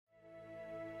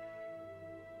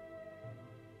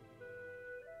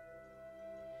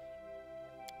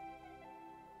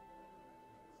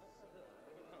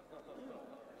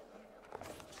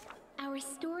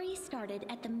story started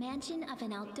at the mansion of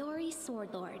an Aldori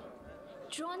sword lord.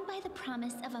 Drawn by the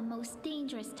promise of a most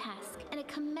dangerous task and a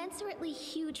commensurately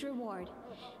huge reward,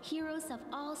 heroes of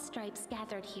all stripes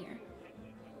gathered here.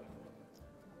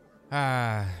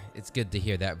 Ah, it's good to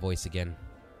hear that voice again.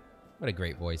 What a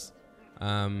great voice.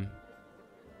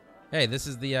 Hey, this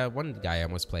is the one guy I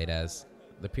almost played as.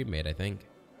 The pre-made, I think.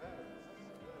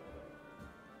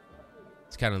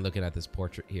 It's kind of looking at this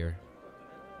portrait here.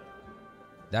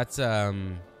 That's,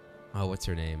 oh, what's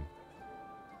her name?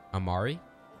 Amari?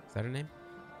 Is that her name?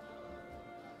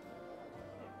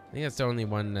 I think that's the only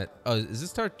one that... Oh, is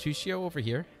this Tartuccio over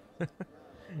here?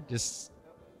 Just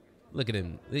look at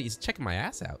him. He's checking my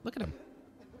ass out. Look at him.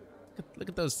 Look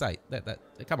at those sights.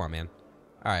 Come on, man.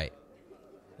 All right.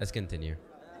 Let's continue.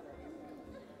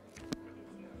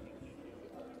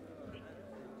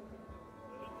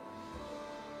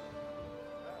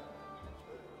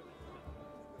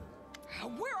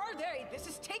 Where are they? This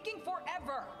is taking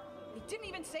forever. They didn't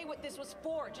even say what this was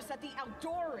for. Just that the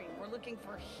Aldori were looking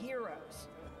for heroes.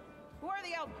 Who are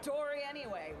the Aldori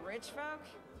anyway? Rich folk?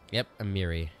 Yep,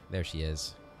 Amiri. There she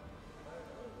is.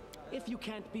 If you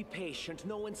can't be patient,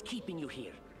 no one's keeping you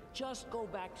here. Just go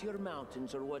back to your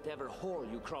mountains or whatever hole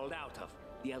you crawled out of.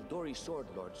 The Aldori Sword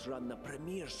Lords run the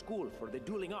premier school for the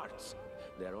dueling arts.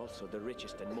 They're also the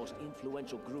richest and most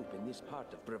influential group in this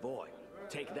part of Brevoy.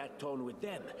 Take that tone with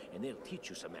them, and they'll teach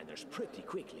you some manners pretty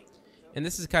quickly. And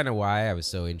this is kind of why I was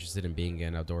so interested in being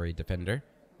an Aldori defender,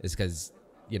 is because,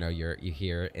 you know, you're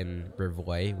here in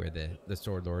Brevoy, where the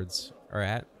Sword Lords are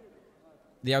at.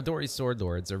 The Aldori Sword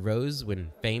Lords arose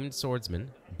when famed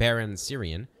swordsman Baron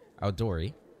Syrian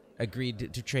Aldori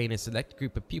agreed to train a select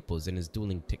group of pupils in his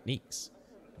dueling techniques.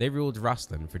 They ruled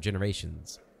Rosslyn for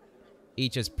generations,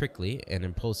 each as prickly and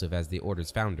impulsive as the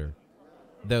Order's founder.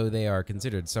 Though they are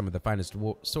considered some of the finest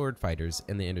sword fighters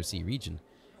in the Undersea region,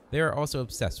 they are also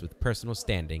obsessed with personal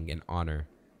standing and honor,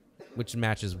 which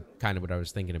matches kind of what I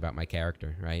was thinking about my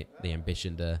character, right? The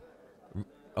ambition to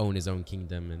own his own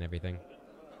kingdom and everything.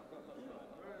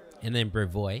 And then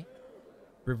Brevoy.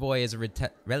 Brevoy is a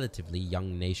relatively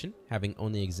young nation, having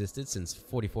only existed since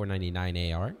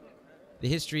 4499 AR. The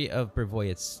history of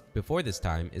Brevoy before this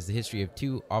time is the history of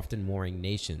two often warring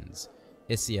nations,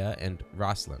 Issia and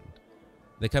Rosslyn.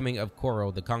 The coming of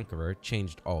Coral the Conqueror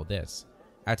changed all this.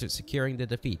 After securing the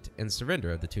defeat and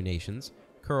surrender of the two nations,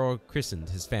 Coral christened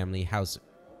his family House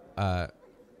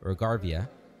Rogarvia.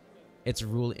 Its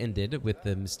rule ended with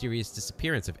the mysterious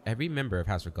disappearance of every member of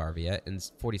House Rogarvia in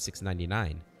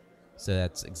 4699. So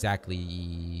that's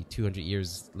exactly 200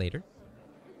 years later.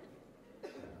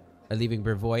 Leaving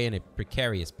Brevoy in a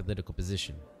precarious political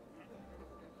position.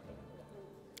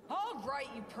 All right,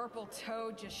 you purple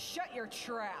toad, just shut your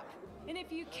trap. And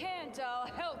if you can't, I'll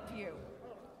help you.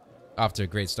 Off to a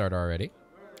great start already.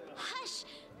 Hush!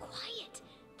 Quiet!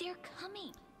 They're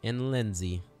coming. And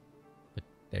Lindsay. Look,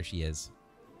 there she is.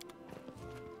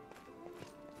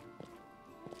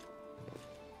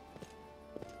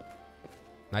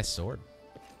 Nice sword.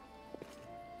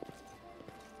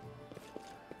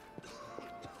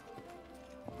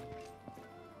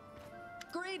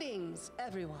 Greetings,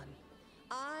 everyone.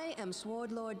 I am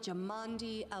Sword Lord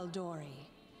Jamandi Aldori,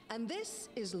 and this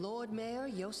is Lord Mayor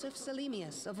Yosef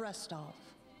Selimius of Restov.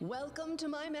 Welcome to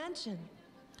my mansion.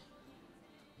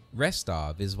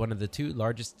 Restov is one of the two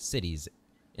largest cities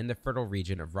in the fertile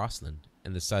region of Rosslyn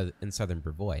in southern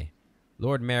Brevoy.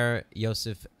 Lord Mayor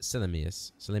Yosef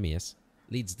Selimius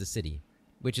leads the city,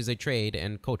 which is a trade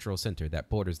and cultural center that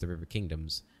borders the River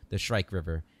Kingdoms, the Shrike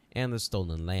River, and the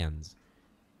Stolen Lands.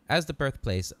 As the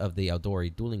birthplace of the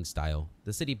Aldori dueling style,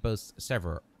 the city boasts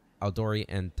several Aldori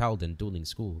and Taldan dueling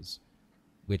schools,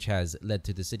 which has led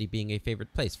to the city being a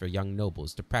favorite place for young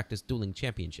nobles to practice dueling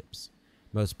championships.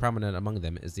 Most prominent among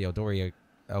them is the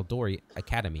Aldori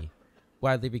Academy,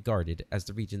 widely regarded as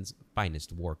the region's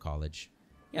finest war college.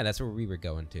 Yeah, that's where we were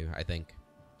going to, I think.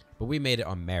 But we made it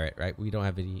on merit, right? We don't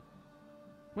have any...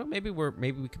 Well, maybe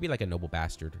we could be like a noble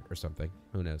bastard or something.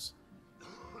 Who knows?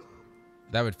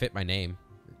 That would fit my name,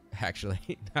 actually,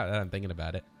 now that I'm thinking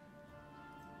about it.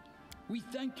 We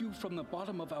thank you from the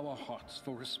bottom of our hearts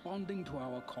for responding to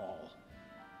our call.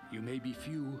 You may be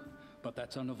few, but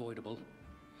that's unavoidable.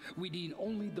 We need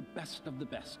only the best of the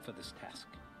best for this task.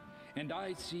 And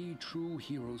I see true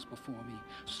heroes before me,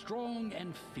 strong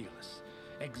and fearless,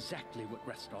 exactly what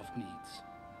Restov needs.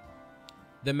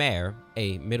 The mayor,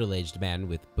 a middle-aged man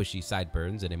with bushy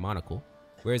sideburns and a monocle,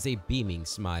 wears a beaming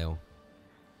smile.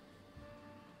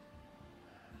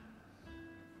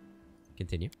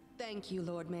 Continue. Thank you,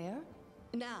 Lord Mayor.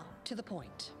 Now, to the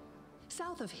point.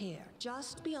 South of here,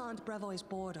 just beyond Brevoy's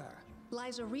border,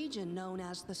 lies a region known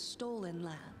as the Stolen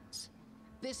Lands.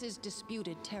 This is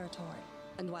disputed territory,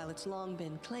 and while it's long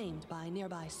been claimed by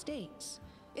nearby states,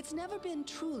 it's never been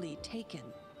truly taken.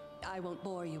 I won't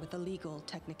bore you with the legal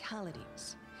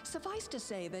technicalities. Suffice to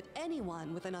say that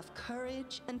anyone with enough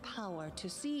courage and power to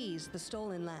seize the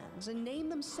stolen lands and name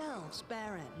themselves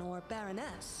Baron or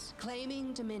Baroness,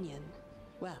 claiming dominion,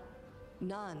 well,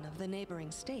 none of the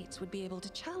neighboring states would be able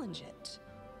to challenge it.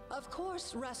 Of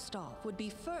course, Restov would be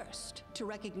first to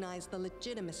recognize the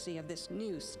legitimacy of this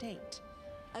new state,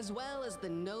 as well as the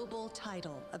noble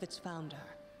title of its founder.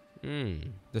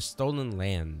 The stolen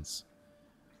lands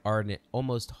are an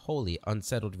almost wholly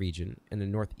unsettled region in the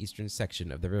northeastern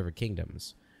section of the River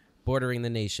Kingdoms, bordering the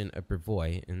nation of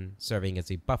Brevoy and serving as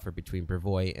a buffer between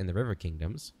Brevoy and the River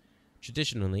Kingdoms.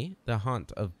 Traditionally, the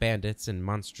haunt of bandits and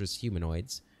monstrous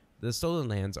humanoids, the stolen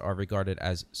lands are regarded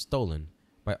as stolen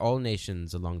by all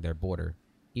nations along their border,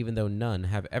 even though none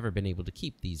have ever been able to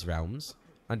keep these realms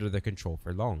under their control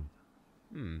for long.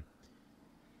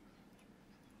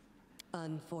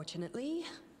 Unfortunately,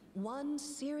 one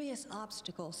serious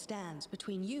obstacle stands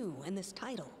between you and this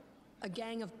title. A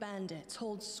gang of bandits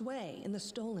holds sway in the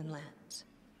stolen lands.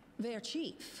 Their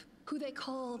chief, who they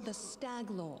call the Stag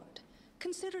Lord,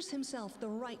 considers himself the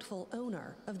rightful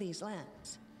owner of these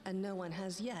lands, and no one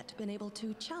has yet been able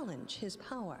to challenge his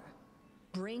power.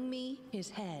 Bring me his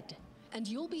head, and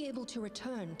you'll be able to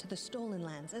return to the stolen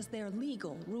lands as their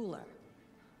legal ruler.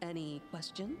 Any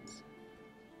questions?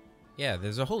 Yeah,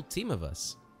 there's a whole team of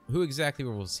us. Who exactly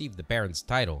will receive the Baron's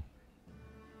title?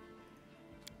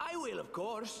 I will, of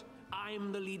course.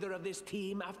 I'm the leader of this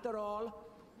team, after all.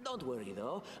 Don't worry,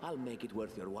 though. I'll make it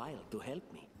worth your while to help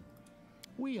me.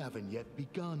 We haven't yet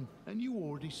begun, and you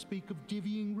already speak of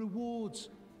divvying rewards.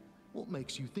 What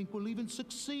makes you think we'll even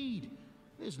succeed?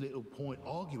 There's little point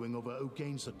arguing over who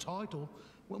gains the title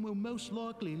when we'll most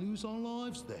likely lose our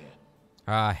lives there.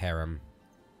 Ah, harem.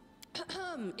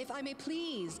 If I may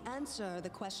please answer the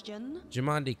question.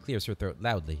 Jamandi clears her throat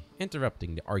loudly,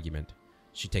 interrupting the argument.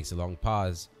 She takes a long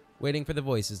pause, waiting for the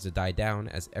voices to die down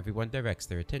as everyone directs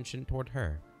their attention toward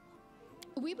her.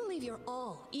 We believe you're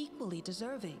all equally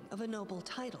deserving of a noble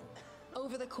title.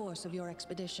 Over the course of your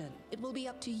expedition, it will be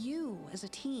up to you as a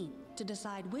team to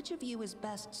decide which of you is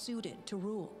best suited to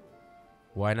rule.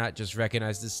 Why not just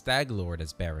recognize the Stag Lord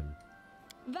as Baron?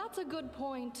 That's a good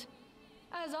point.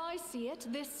 As I see it,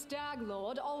 this Stag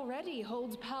Lord already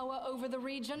holds power over the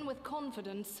region with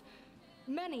confidence.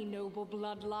 Many noble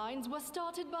bloodlines were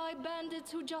started by bandits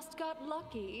who just got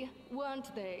lucky,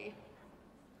 weren't they?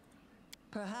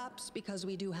 Perhaps because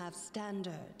we do have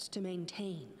standards to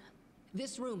maintain.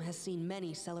 This room has seen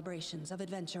many celebrations of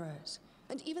adventurers,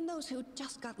 and even those who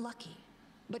just got lucky.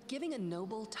 But giving a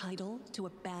noble title to a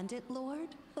bandit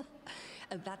lord?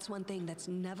 That's one thing that's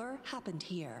never happened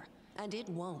here, and it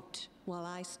won't while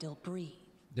I still breathe.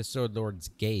 The Sword Lord's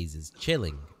gaze is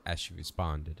chilling as she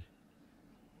responded.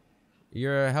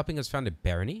 You're helping us found a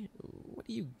barony? What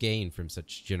do you gain from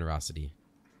such generosity?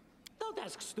 Don't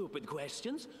ask stupid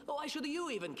questions. Why should you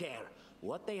even care?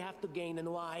 What they have to gain and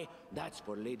why, that's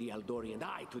for Lady Aldori and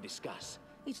I to discuss.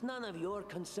 It's none of your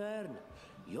concern.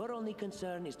 Your only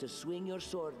concern is to swing your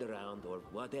sword around or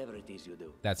whatever it is you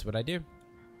do. That's what I do.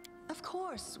 Of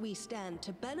course, we stand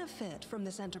to benefit from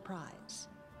this enterprise.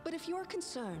 But if you're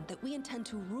concerned that we intend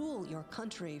to rule your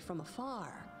country from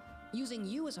afar, using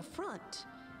you as a front,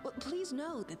 well, please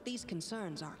know that these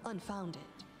concerns are unfounded.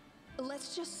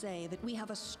 Let's just say that we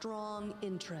have a strong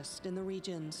interest in the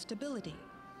region's stability.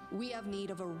 We have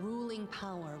need of a ruling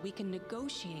power we can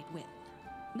negotiate with,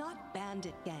 not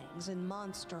bandit gangs and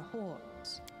monster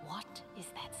hordes. What is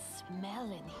that smell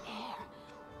in the air?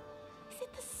 Is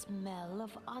it the smell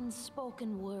of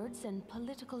unspoken words and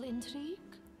political intrigue?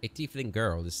 A tiefling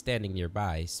girl is standing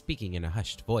nearby, speaking in a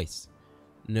hushed voice.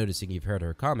 Noticing you've heard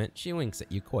her comment, she winks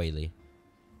at you coyly.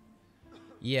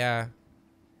 Yeah,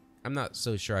 I'm not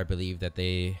so sure I believe that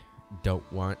they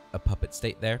don't want a puppet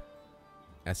state there.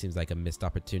 That seems like a missed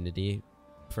opportunity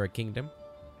for a kingdom.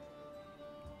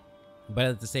 But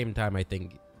at the same time, I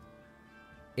think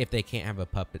if they can't have a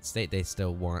puppet state, they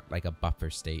still want like a buffer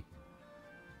state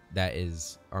that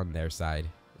is on their side,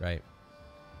 right?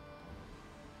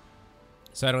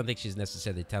 So I don't think she's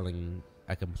necessarily telling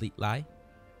a complete lie,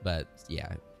 but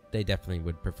yeah, they definitely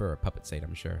would prefer a puppet state,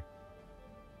 I'm sure.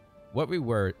 What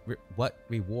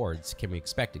rewards can we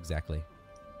expect exactly?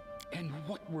 And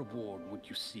what reward would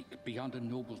you seek beyond a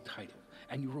noble title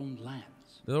and your own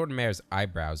lands? The Lord Mayor's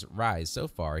eyebrows rise so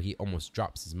far he almost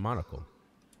drops his monocle.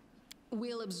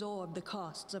 We'll absorb the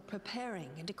costs of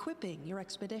preparing and equipping your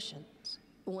expeditions.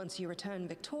 Once you return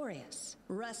victorious,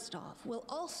 Restov will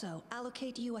also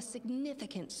allocate you a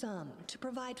significant sum to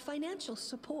provide financial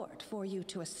support for you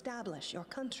to establish your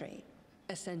country.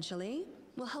 Essentially,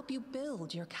 will help you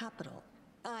build your capital.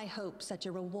 I hope such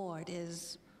a reward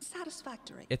is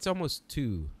satisfactory. It's almost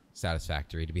too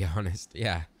satisfactory, to be honest.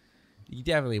 Yeah. You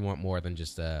definitely want more than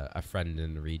just a friend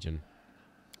in the region.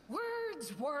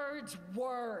 Words, words,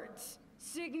 words.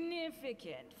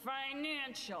 Significant,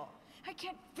 financial. I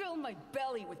can't fill my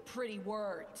belly with pretty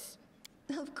words.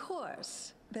 Of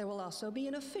course. There will also be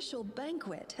an official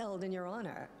banquet held in your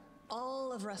honor.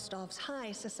 All of Rostov's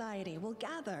high society will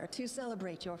gather to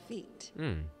celebrate your feat.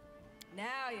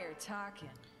 Now you're talking.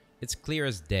 It's clear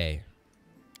as day.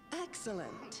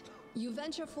 Excellent. You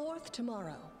venture forth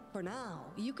tomorrow. For now,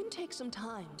 you can take some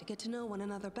time to get to know one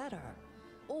another better.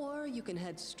 Or you can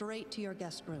head straight to your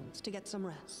guest rooms to get some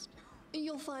rest.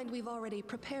 You'll find we've already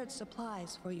prepared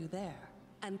supplies for you there.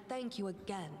 And thank you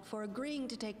again for agreeing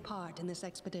to take part in this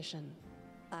expedition.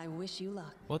 I wish you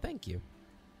luck. Well, thank you.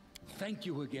 Thank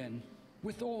you again,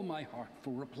 with all my heart,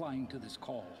 for replying to this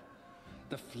call.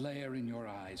 The flare in your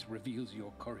eyes reveals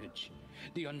your courage,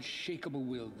 the unshakable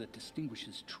will that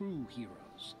distinguishes true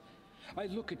heroes. I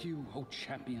look at you, O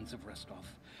champions of Restov,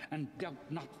 and doubt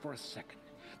not for a second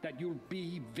that you'll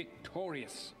be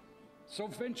victorious. So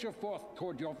venture forth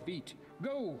toward your feet.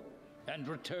 Go, and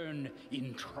return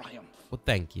in triumph. Well,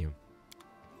 thank you.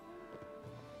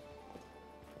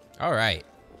 All right.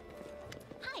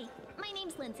 Hi, my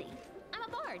name's Lindsay. I'm a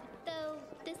bard, though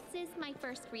this is my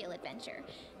first real adventure.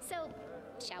 So,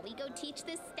 shall we go teach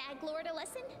this stag lord a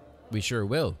lesson? We sure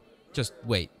will. Just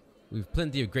wait. We've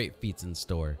plenty of great feats in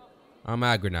store. I'm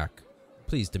Agranak.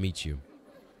 Pleased to meet you.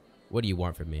 What do you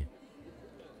want from me?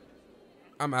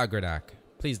 I'm Agranak.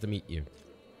 Pleased to meet you.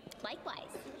 Likewise.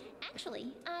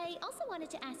 Actually, I also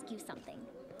wanted to ask you something.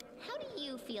 How do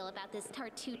you feel about this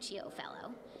Tartuccio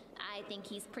fellow? I think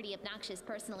he's pretty obnoxious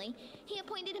personally. He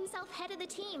appointed himself head of the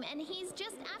team, and he's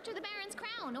just after the Baron's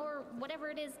crown, or whatever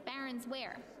it is barons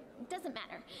wear. Doesn't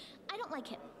matter. I don't like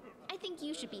him. I think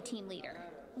you should be team leader.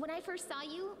 When I first saw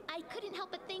you, I couldn't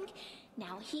help but think,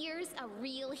 now here's a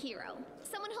real hero.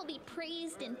 Someone who'll be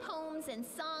praised in poems and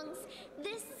songs.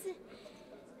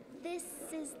 This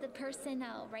is the person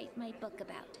I'll write my book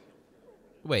about.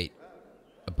 Wait,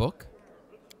 a book?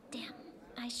 Damn,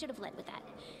 I should have led with that.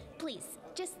 Please,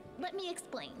 just let me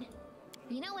explain.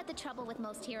 You know what the trouble with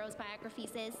most heroes'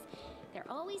 biographies is? They're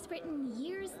always written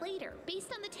years later,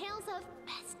 based on the tales of,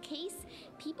 best case,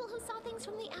 people who saw things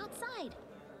from the outside.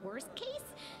 Worst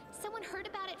case, someone heard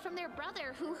about it from their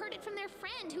brother, who heard it from their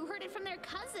friend, who heard it from their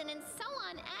cousin, and so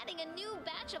on, adding a new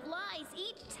batch of lies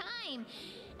each time.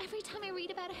 Every time I read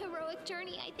about a heroic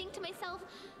journey, I think to myself,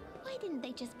 why didn't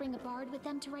they just bring a bard with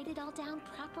them to write it all down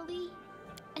properly?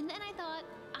 And then I thought,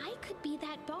 I could be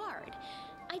that bard.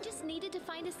 I just needed to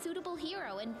find a suitable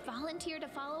hero and volunteer to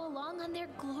follow along on their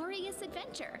glorious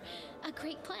adventure. A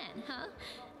great plan, huh?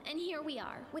 And here we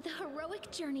are, with a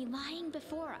heroic journey lying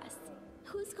before us.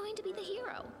 Who's going to be the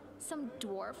hero? Some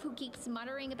dwarf who keeps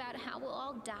muttering about how we'll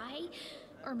all die?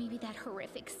 Or maybe that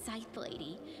horrific scythe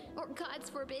lady? Or, God's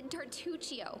forbid,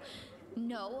 Tartuccio?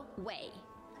 No way.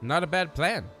 Not a bad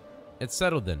plan. It's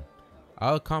settled then.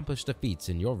 I'll accomplish the feats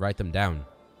and you'll write them down.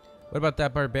 What about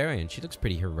that barbarian? She looks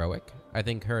pretty heroic. I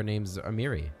think her name's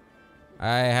Amiri.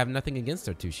 I have nothing against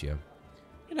Tartuccio.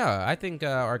 You know, I think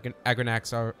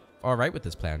Agronach's are alright with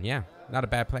this plan. Yeah, not a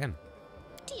bad plan.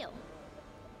 Deal.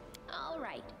 All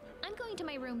right. I'm going to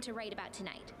my room to write about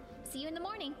tonight. See you in the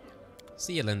morning.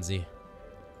 See you, Lindsay.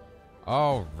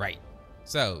 All right.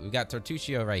 So, we got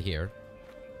Tartuccio right here.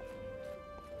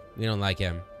 We don't like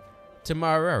him.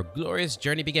 Tomorrow, our glorious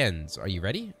journey begins. Are you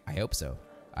ready? I hope so.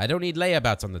 I don't need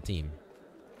layabouts on the team.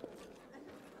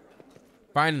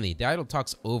 Finally, the idle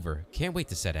talk's over. Can't wait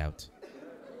to set out.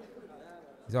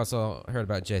 He's also heard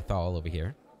about Jethal over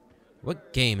here.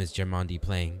 What game is Germondi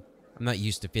playing? I'm not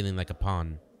used to feeling like a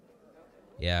pawn.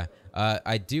 Yeah,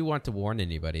 I do want to warn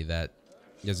anybody that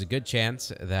there's a good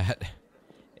chance that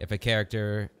if a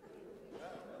character,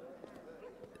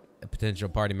 a potential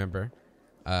party member,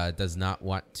 does not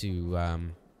want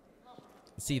to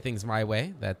see things my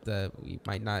way, that we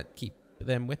might not keep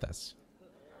them with us.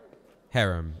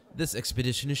 Harem, this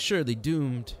expedition is surely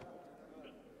doomed.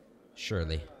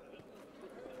 Surely.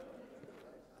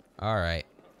 Alright.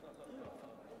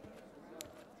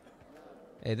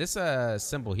 Hey, this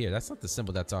symbol here, that's not the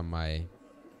symbol that's on my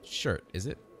shirt, is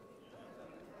it?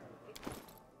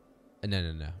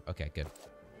 No. Okay, good.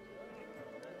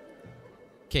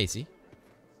 Casey.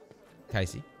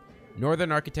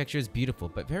 Northern architecture is beautiful,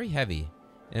 but very heavy.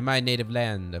 In my native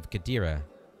land of Kadira,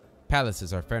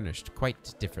 palaces are furnished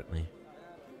quite differently.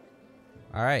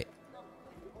 All right.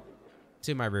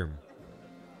 To my room.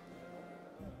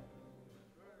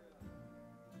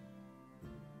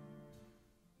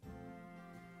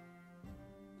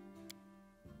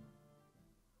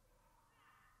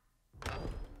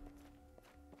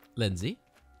 Lindsay?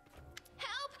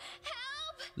 Help!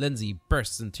 Help! Lindsay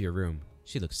bursts into your room.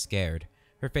 She looks scared.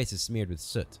 Her face is smeared with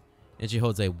soot, and she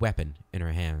holds a weapon in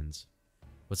her hands.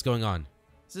 What's going on?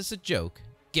 Is this a joke?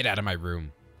 Get out of my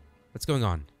room. What's going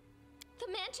on? The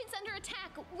mansion's under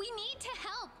attack. We need to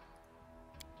help.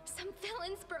 Some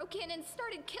villains broke in and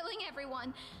started killing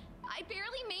everyone. I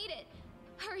barely made it.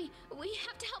 Hurry, we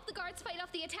have to help the guards fight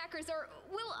off the attackers or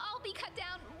we'll all be cut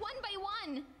down one by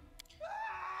one.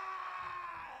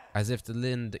 As if to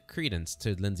lend credence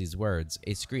to Lindsay's words,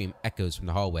 a scream echoes from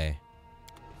the hallway.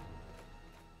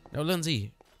 No,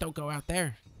 Lindsay, don't go out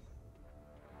there.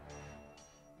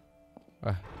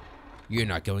 You're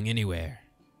not going anywhere.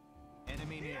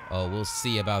 Oh, we'll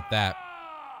see about that.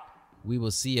 We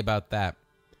will see about that.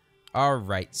 All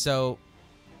right, so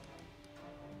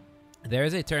there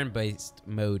is a turn-based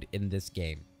mode in this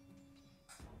game.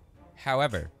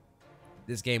 However,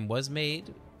 this game was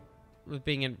made with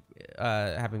being in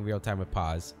having real time with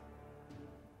pause.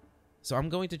 So I'm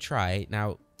going to try.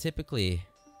 Now, typically,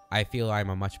 I feel I'm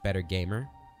a much better gamer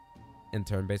in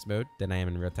turn-based mode than I am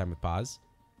in real time with pause.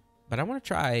 But I want to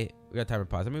try real time with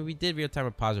pause. I mean, we did real time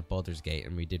with pause with Baldur's Gate,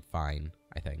 and we did fine,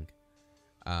 I think.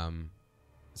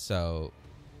 So,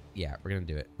 yeah, we're going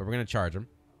to do it. But we're going to charge him.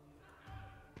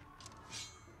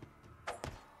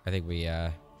 I think we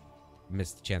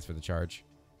missed the chance for the charge.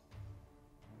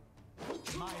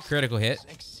 Critical hit.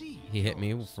 He hit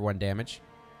me for 1 damage.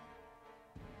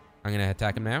 I'm going to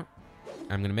attack him now.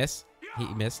 I'm going to miss. He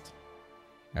missed.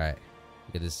 All right.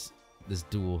 Look at this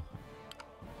duel.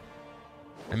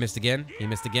 I missed again. He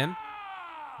missed again.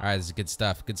 All right, this is good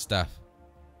stuff. Good stuff.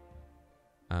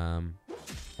 I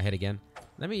hit again.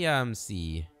 Let me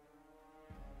see.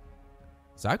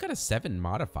 So I've got a 7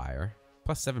 modifier.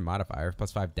 Plus 7 modifier.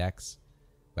 Plus 5 dex.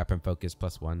 Weapon focus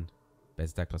plus 1.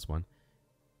 Base attack plus 1.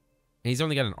 And he's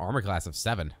only got an armor class of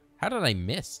 7. How did I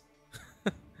miss?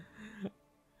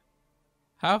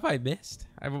 How have I missed?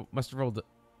 I must have rolled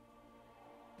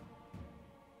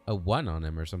a 1 on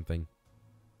him or something.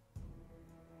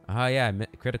 Oh, yeah,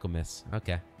 critical miss.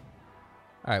 Okay.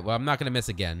 All right, well, I'm not going to miss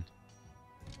again.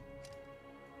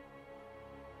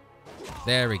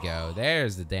 There we go.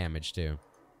 There's the damage, too.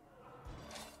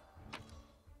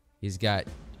 He's got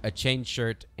a chain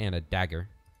shirt and a dagger.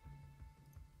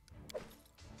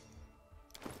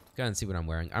 Go and see what I'm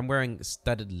wearing. I'm wearing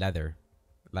studded leather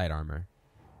light armor.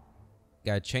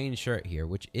 Got a chain shirt here,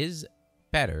 which is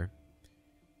better,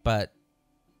 but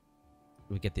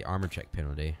we get the armor check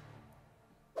penalty.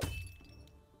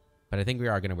 But I think we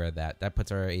are going to wear that. That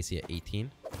puts our AC at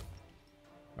 18.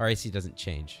 Our AC doesn't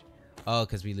change. Oh,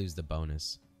 because we lose the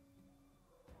bonus.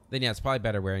 Then yeah, it's probably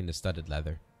better wearing the studded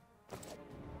leather.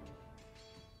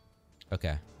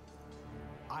 Okay.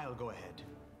 I'll go ahead.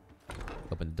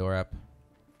 Open the door up.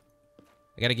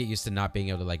 I gotta get used to not being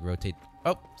able to like rotate.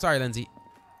 Oh, sorry, Lindsay.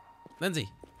 Lindsay,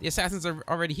 the assassins are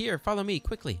already here. Follow me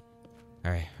quickly.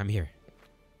 All right, I'm here.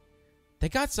 They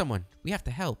got someone. We have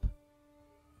to help.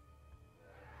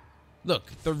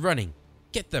 Look, they're running.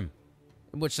 Get them.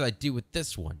 And what should I do with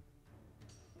this one?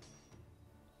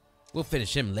 We'll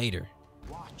finish him later.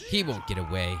 He won't get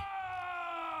away.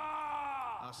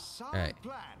 All right,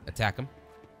 attack him.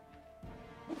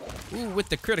 Ooh, with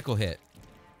the critical hit.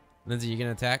 Lindsay, you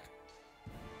gonna attack?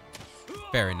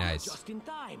 Very nice. Just in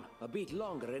time. A bit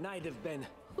longer and I'd have been...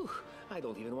 Whew, I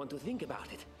don't even want to think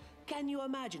about it. Can you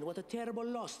imagine what a terrible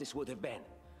loss this would have been?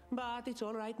 But it's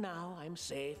all right now. I'm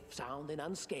safe, sound, and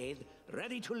unscathed,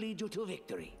 ready to lead you to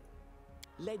victory.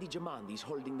 Lady Jamandi's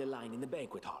holding the line in the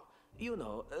banquet hall. You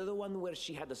know, the one where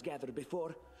she had us gathered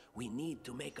before. We need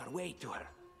to make our way to her.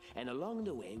 And along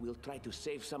the way, we'll try to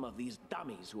save some of these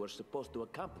dummies who are supposed to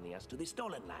accompany us to the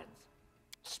stolen lands.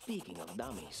 Speaking of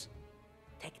dummies,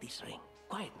 take this ring.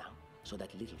 Quiet now, so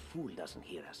that little fool doesn't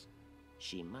hear us.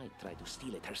 She might try to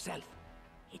steal it herself.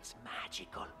 It's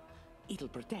magical. It'll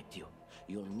protect you.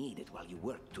 You'll need it while you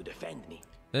work to defend me.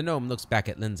 The gnome looks back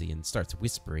at Lindsay and starts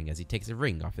whispering as he takes a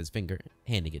ring off his finger,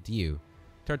 handing it to you.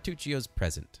 Tartuccio's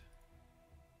present.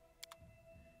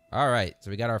 All right,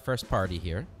 so we got our first party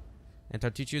here. And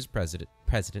Tartuccio's present.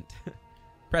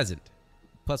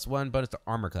 Plus 1 bonus to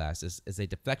armor class is a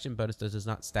deflection bonus that does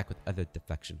not stack with other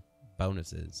deflection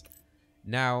bonuses.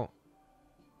 Now,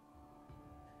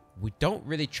 we don't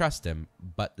really trust him,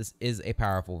 but this is a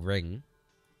powerful ring.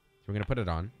 So we're going to put it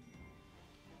on.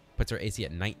 Puts our AC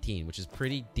at 19, which is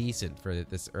pretty decent for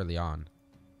this early on.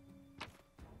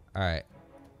 Alright.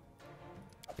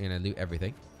 We're gonna loot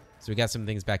everything. So we got some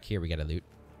things back here we gotta loot.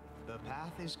 The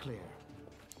path is clear.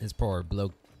 This poor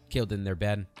bloke killed in their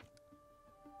bed.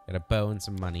 Got a bow and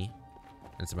some money.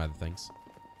 And some other things.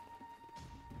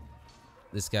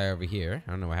 This guy over here. I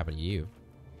don't know what happened to you.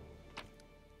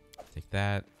 Take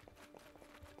that.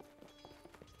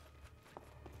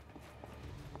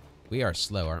 We are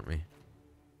slow, aren't we?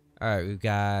 Alright, we've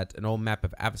got an old map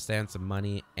of Avestan, some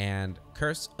money, and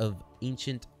Curse of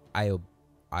Ancient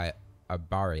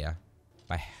Arbaria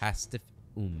by Hastif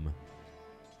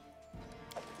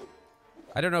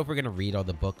I don't know if we're going to read all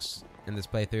the books in this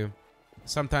playthrough.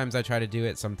 Sometimes I try to do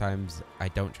it, sometimes I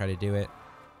don't try to do it.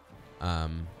 I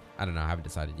don't know, I haven't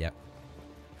decided yet.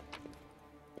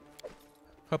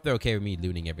 Hope they're okay with me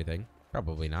looting everything.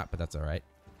 Probably not, but that's alright.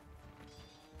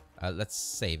 Let's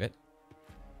save it.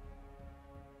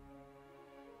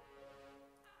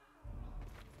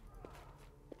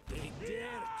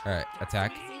 Alright,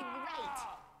 attack.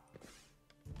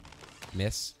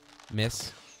 Miss.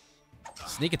 Miss.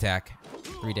 Sneak attack.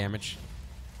 3 damage.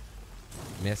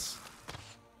 Miss.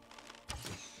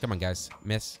 Come on, guys.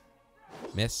 Miss.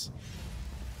 Miss.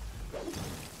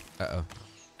 Uh-oh.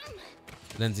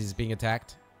 Lindsay's being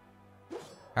attacked.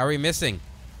 How are we missing?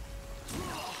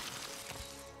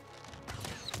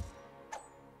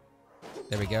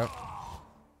 There we go.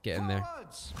 Get in there.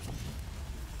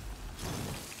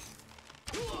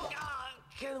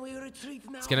 Can we retreat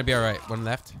now? It's gonna be alright. One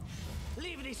left.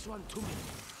 Leave this one to me.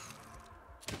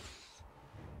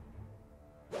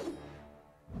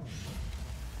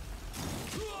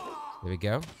 There we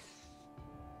go.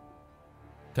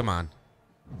 Come on.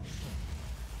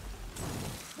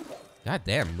 God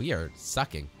damn, we are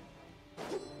sucking.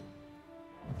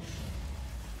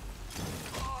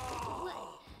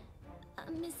 What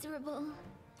a miserable.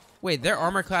 Wait, their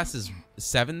armor class is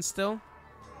 7 still?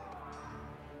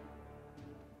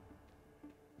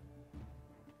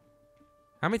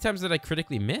 How many times did I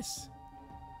critically miss?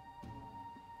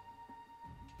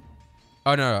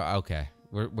 Oh, no, okay.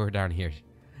 We're down here.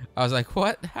 I was like,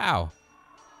 what? How?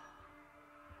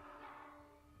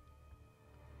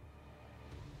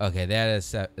 Okay, that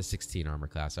is a 16 armor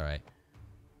class. All right.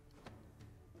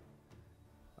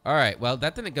 All right, well,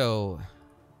 that didn't go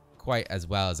quite as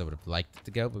well as I would have liked it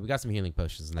to go, but we got some healing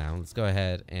potions now. Let's go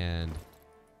ahead and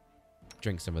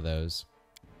drink some of those.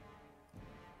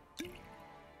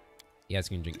 You guys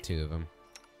can drink 2 of them.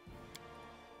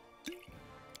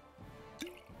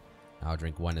 I'll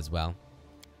drink 1 as well.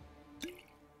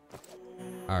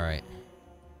 Alright.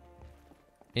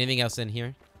 Anything else in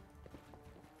here?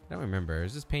 I don't remember.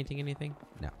 Is this painting anything?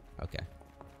 No. Okay.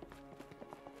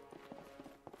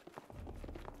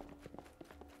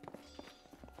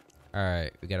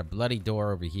 Alright. We got a bloody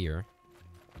door over here.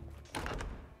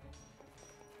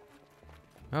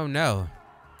 Oh no.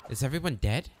 Is everyone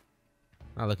dead?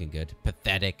 Not looking good.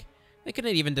 Pathetic. They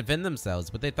couldn't even defend themselves,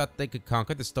 but they thought they could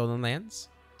conquer the stolen lands?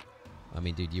 I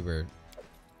mean, dude, you were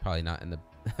probably not in the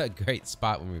a great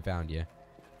spot when we found you.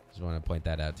 Just want to point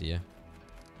that out to you.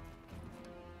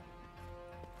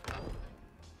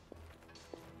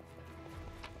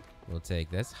 We'll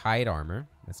take this. Hide armor.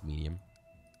 That's medium.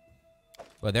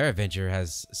 Well, their adventure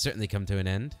has certainly come to an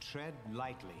end. Tread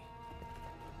lightly.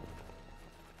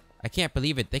 I can't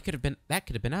believe it. That could have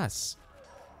been us.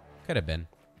 Could have been.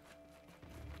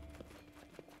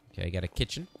 Okay, got a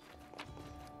kitchen.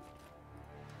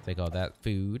 Take all that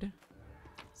food.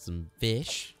 Some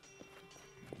fish.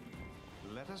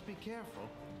 Let us be careful.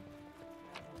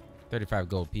 35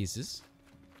 gold pieces.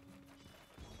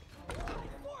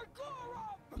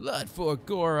 Blood for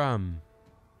Gorum.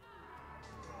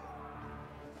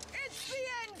 It's the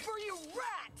end for you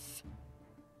rats!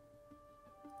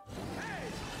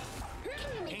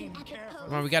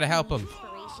 Come on, we gotta help him.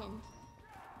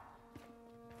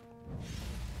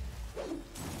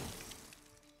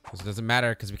 It doesn't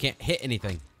matter because we can't hit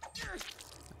anything.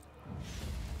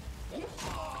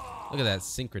 Look at that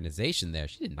synchronization there.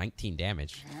 She did 19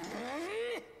 damage.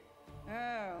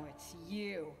 Oh, it's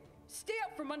you. Stay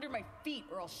up from under my feet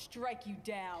or I'll strike you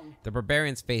down. The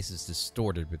barbarian's face is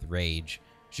distorted with rage.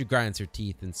 She grinds her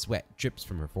teeth and sweat drips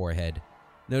from her forehead.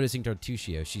 Noticing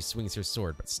Tartusio, she swings her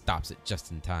sword but stops it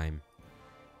just in time.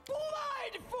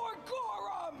 Blood for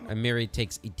Gorum! Amiri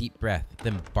takes a deep breath,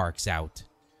 then barks out.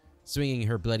 Swinging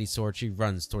her bloody sword, she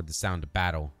runs toward the sound of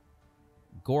battle.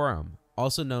 Gorum,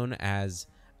 also known as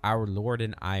Our Lord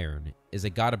in Iron, is a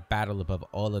god of battle above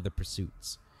all other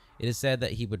pursuits. It is said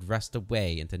that he would rust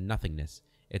away into nothingness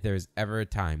if there is ever a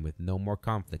time with no more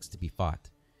conflicts to be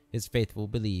fought. His faithful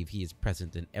believe he is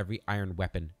present in every iron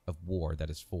weapon of war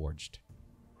that is forged.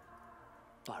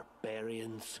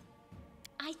 Barbarians.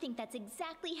 I think that's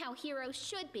exactly how heroes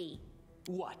should be.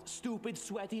 What, stupid,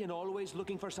 sweaty, and always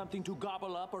looking for something to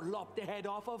gobble up or lop the head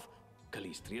off of?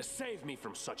 Calistria, save me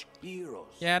from such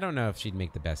heroes. Yeah, I don't know if she'd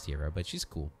make the best hero, but she's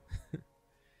cool.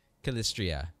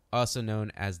 Calistria, also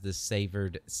known as the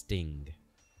Savored Sting,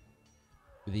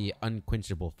 the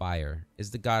Unquenchable Fire,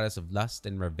 is the goddess of lust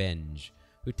and revenge,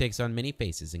 who takes on many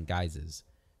faces and guises.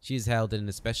 She is held in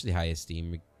especially high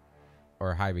esteem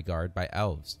or high regard by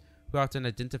elves, who often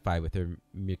identify with her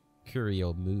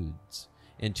mercurial moods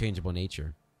and changeable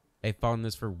nature. A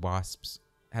fondness for wasps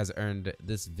has earned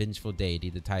this vengeful deity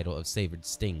the title of Savored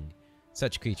Sting.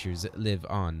 Such creatures live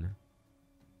on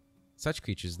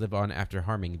after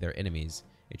harming their enemies,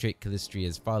 a trait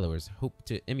Calistria's followers hope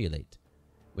to emulate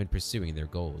when pursuing their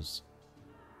goals.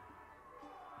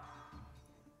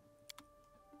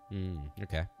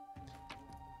 Okay.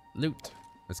 Loot.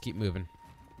 Let's keep moving.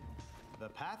 The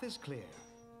path is clear.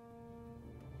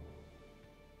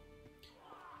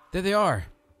 There they are!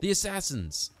 The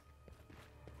assassins!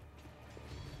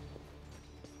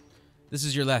 This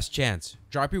is your last chance.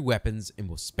 Drop your weapons and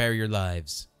we'll spare your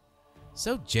lives.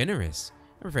 So generous.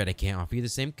 I'm afraid I can't offer you the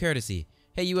same courtesy.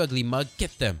 Hey, you ugly mug,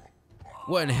 get them!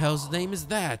 What in hell's name is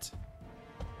that?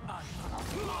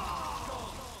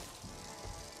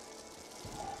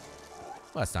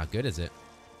 Well, that's not good, is it?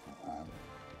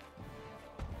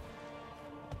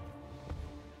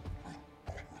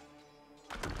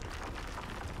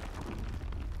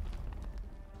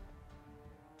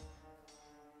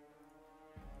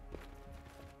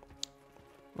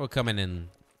 We'll come in and...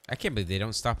 I can't believe they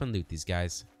don't stop and loot these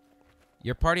guys.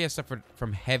 Your party has suffered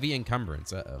from heavy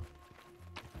encumbrance. Uh-oh.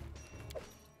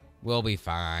 We'll be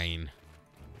fine.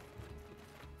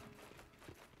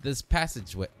 This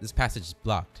passage is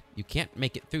blocked. You can't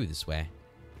make it through this way.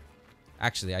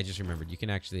 Actually, I just remembered. You can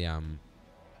actually, Can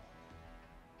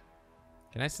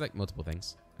I select multiple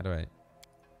things? How do I...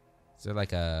 Is there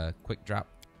like a quick drop?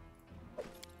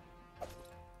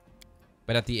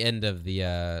 But at the end of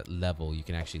the level, you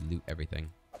can actually loot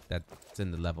everything that's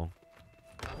in the level.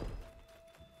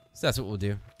 So that's what we'll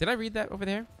do. Did I read that over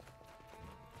there?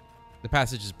 The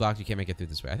passage is blocked. You can't make it through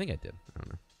this way. I think I did. I don't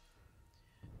know.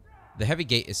 The heavy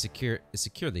gate is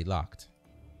securely locked.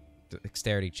 The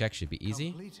dexterity check should be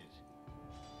easy. Completed.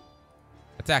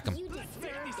 Attack him. You deserved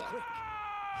it.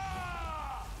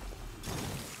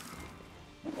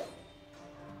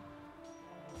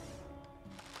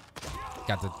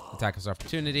 Got the attack of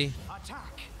opportunity.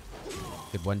 Attack.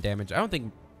 Did 1 damage. I don't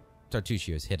think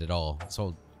Tartuccio's hit at all. This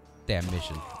whole damn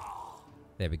mission.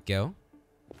 There we go.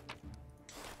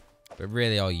 But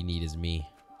really all you need is me.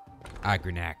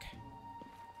 Agranac.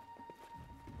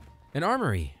 An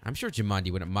armory. I'm sure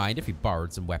Jumanji wouldn't mind if he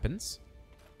borrowed some weapons.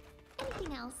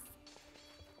 Anything else?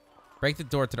 Break the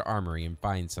door to the armory and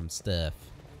find some stuff.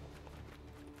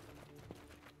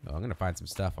 Oh, I'm gonna find some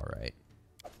stuff, alright.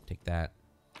 Take that.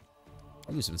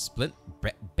 Ooh, some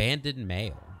banded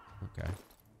mail. Okay.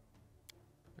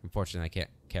 Unfortunately, I can't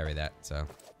carry that, so.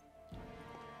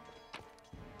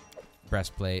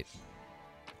 Breastplate.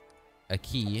 A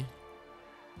key.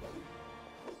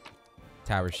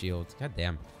 Tower shield. God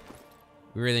damn.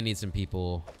 We really need some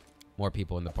people, more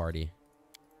people in the party.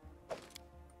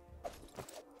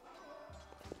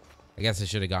 I guess I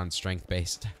should have gone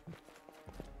strength-based.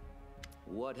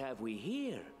 What have we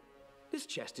here? This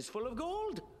chest is full of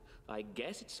gold. I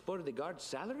guess it's for the guards'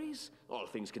 salaries, all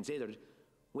things considered.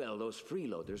 Well, those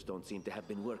freeloaders don't seem to have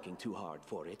been working too hard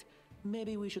for it.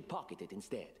 Maybe we should pocket it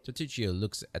instead. Tartuccio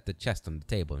looks at the chest on the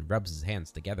table and rubs his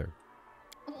hands together.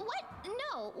 What?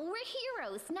 No, we're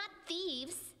heroes, not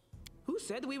thieves. Who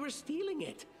said we were stealing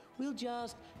it? We'll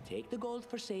just take the gold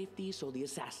for safety so the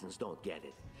assassins don't get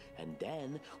it. And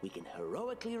then we can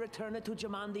heroically return it to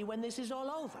Jamandi when this is all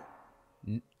over.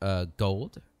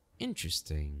 Gold?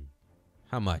 Interesting.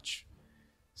 How much?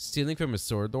 Stealing from a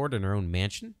sword lord in her own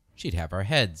mansion? She'd have our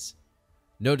heads.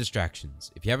 No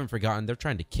distractions. If you haven't forgotten, they're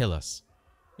trying to kill us.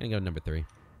 I'm gonna go number 3.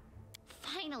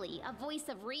 Finally, a voice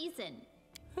of reason.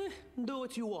 Do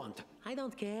what you want. I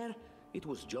don't care. It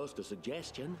was just a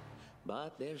suggestion.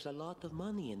 But there's a lot of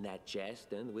money in that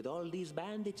chest, and with all these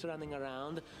bandits running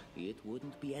around, it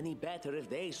wouldn't be any better if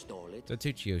they stole it.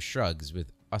 Tartuccio shrugs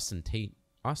with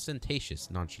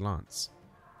ostentatious nonchalance.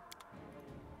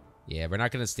 Yeah, we're not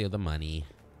gonna steal the money.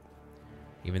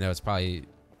 Even though it's probably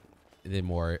the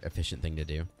more efficient thing to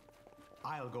do.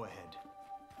 I'll go ahead.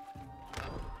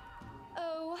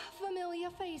 Oh, familiar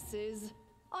faces.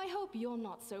 I hope you're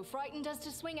not so frightened as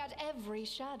to swing at every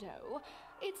shadow.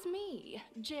 It's me,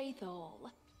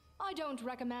 Jathal. I don't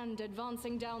recommend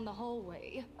advancing down the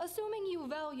hallway, assuming you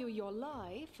value your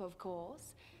life, of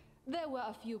course. There were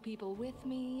a few people with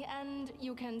me, and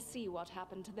you can see what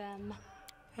happened to them.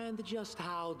 And just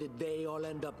how did they all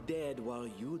end up dead while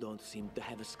you don't seem to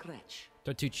have a scratch?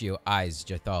 Tortuccio eyes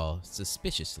Jethal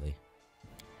suspiciously.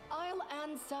 I'll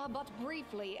answer but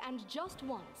briefly and just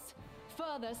once.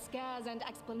 Further scares and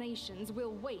explanations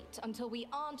will wait until we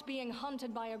aren't being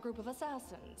hunted by a group of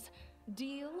assassins.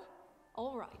 Deal?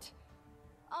 All right.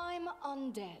 I'm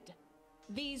undead.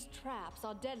 These traps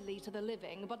are deadly to the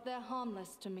living, but they're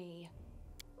harmless to me.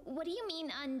 What do you mean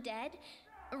undead?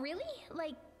 Really?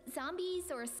 Like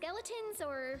zombies or skeletons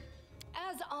or...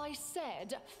 As I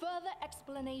said, further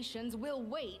explanations will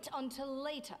wait until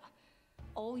later.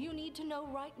 All you need to know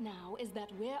right now is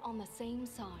that we're on the same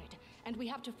side, and we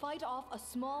have to fight off a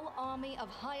small army of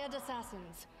hired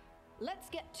assassins. Let's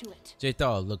get to it.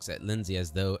 Jethal looks at Lindsay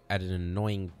as though at an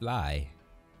annoying fly.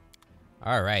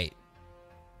 All right.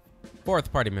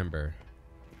 Fourth party member.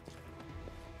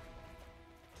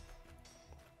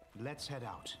 Let's head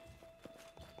out.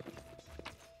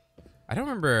 I don't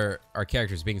remember our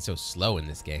characters being so slow in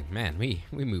this game. Man, we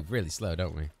move really slow,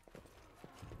 don't we?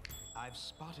 I've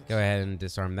spotted. Go ahead and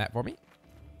disarm that for me.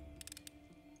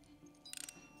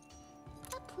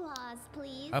 Applause,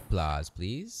 please. Applause,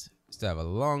 please. Still have a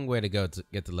long way to go to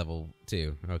get to level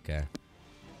 2. Okay.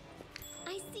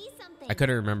 I see something. I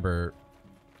couldn't remember.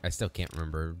 I still can't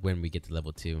remember when we get to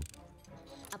level 2.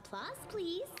 Applause,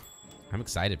 please. I'm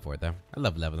excited for it, though. I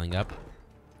love leveling up.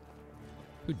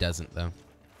 Who doesn't, though?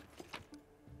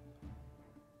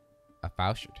 A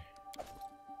Fauchard.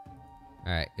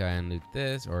 Alright, go ahead and loot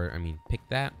this. Or, I mean, pick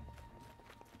that.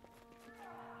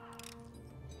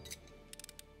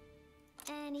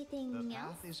 Anything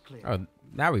else? Path is clear. Oh,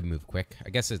 now we move quick. I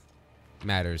guess it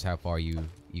matters how far you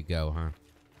go, huh?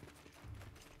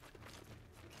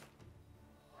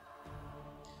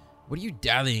 What are you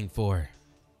dallying for?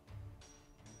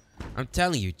 I'm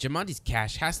telling you, Jamandi's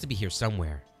cache has to be here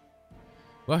somewhere.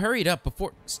 Well, hurry it up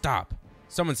before... Stop.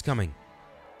 Someone's coming.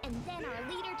 And then our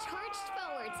leader charged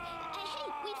forwards.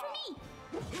 Hey, wait for me.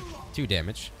 2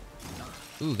 damage.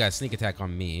 Ooh, got a sneak attack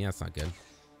on me. That's not good.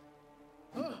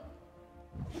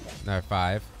 Another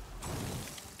 5.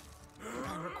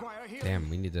 I require healing. Damn,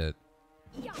 we need to...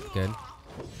 Good.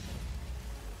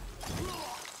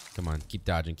 Come on, keep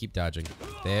dodging, keep dodging.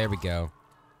 There we go.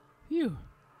 Phew.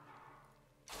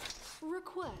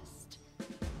 Request.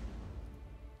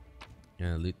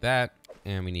 Gonna loot that,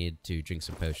 and we need to drink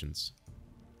some potions.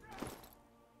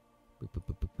 Boop, boop,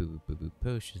 boop, boop, boop, boop, boop,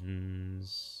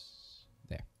 potions.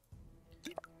 There.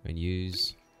 And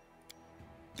use.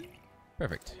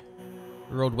 Perfect.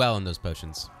 We rolled well on those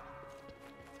potions.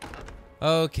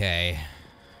 Okay.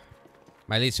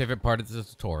 My least favorite part of the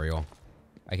tutorial.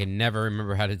 I can never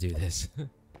remember how to do this.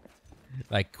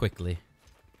 Like, quickly.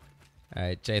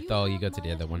 Alright, Jethal, you go to the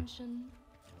other one.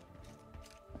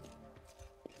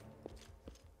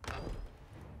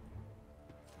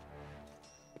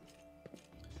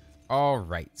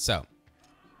 Alright, so.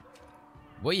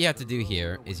 What you have to do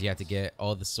here is you have to get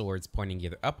all the swords pointing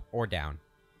either up or down.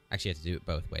 Actually, you have to do it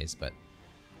both ways, but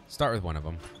start with one of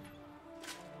them.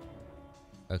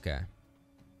 Okay.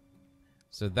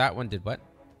 So that one did what?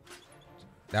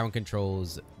 That one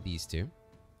controls these two.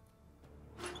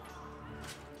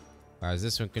 Whereas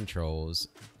this one controls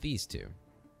these two.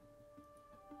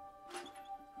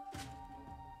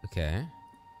 Okay.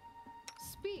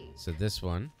 Speed. So this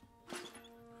one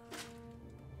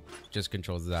just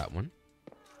controls that one.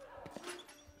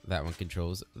 That one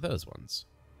controls those ones.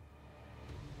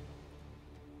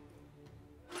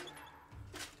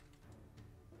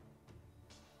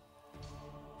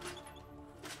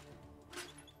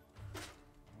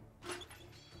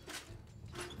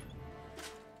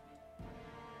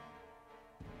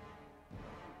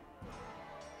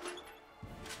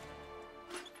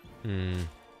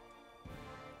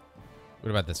 What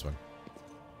about this one?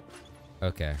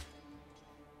 Okay.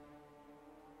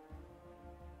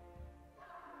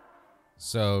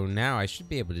 So now I should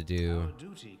be able to do... Our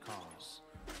duty calls.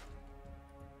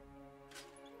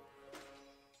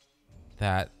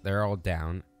 that. They're all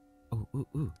down. Ooh, ooh,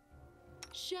 ooh.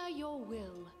 Share your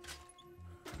will.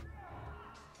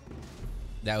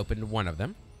 That opened one of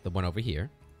them. The one over here.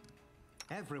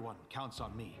 Everyone counts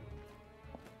on me.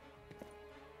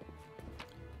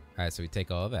 Alright, so we take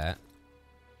all of that.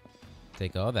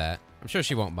 Take all that. I'm sure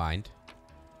she won't mind.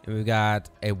 And we've got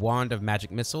a wand of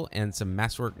magic missile and some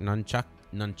masterwork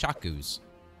nunchakus.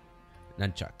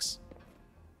 Nunchucks.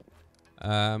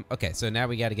 Okay, so now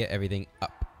we got to get everything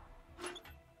up.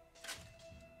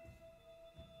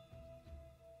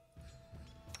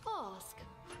 Ask.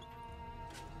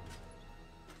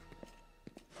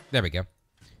 There we go.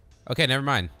 Okay, never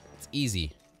mind. It's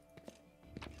easy.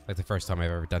 Like the first time I've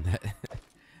ever done that.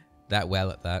 That well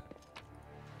at that.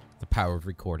 The power of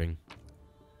recording.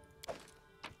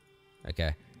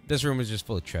 Okay. This room is just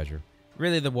full of treasure.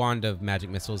 Really, the wand of magic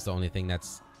missile is the only thing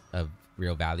that's of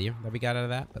real value that we got out of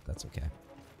that, but that's okay.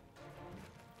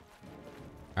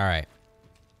 Alright.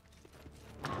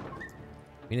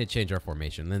 We need to change our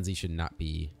formation. Lindsay should not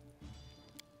be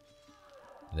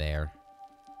there.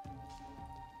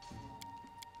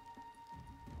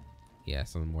 Yeah,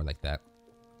 something more like that.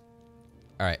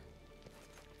 Alright.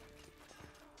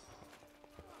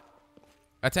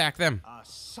 Attack them! A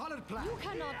solid plan. You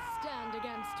cannot stand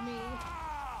against me.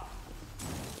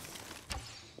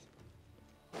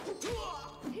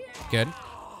 Good.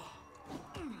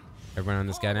 Everyone on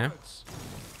this guy now?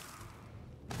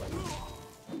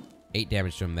 8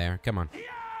 damage to him there. Come on.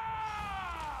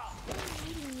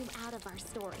 Leading you out of our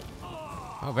story.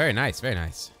 Oh, very nice. Very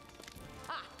nice.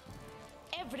 Ha!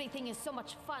 Everything is so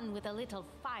much fun with a little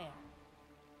fire.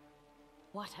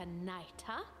 What a night,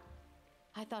 huh?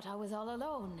 I thought I was all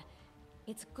alone.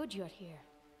 It's good you're here.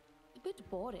 A bit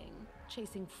boring,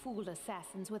 chasing fool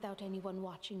assassins without anyone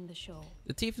watching the show.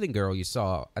 The tiefling girl you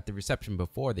saw at the reception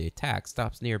before the attack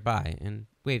stops nearby and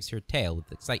waves her tail with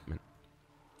excitement.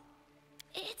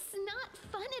 It's not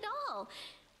fun at all.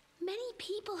 Many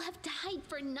people have died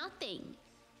for nothing.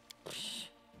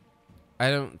 I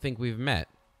don't think we've met.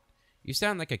 You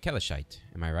sound like a Kelishite,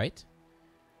 am I right?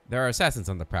 There are assassins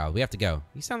on the prowl. We have to go.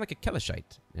 You sound like a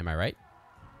Kelishite, am I right?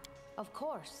 Of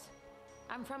course.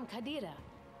 I'm from Kadira.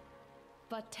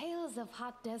 But tales of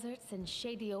hot deserts and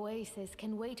shady oases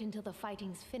can wait until the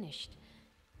fighting's finished.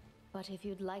 But if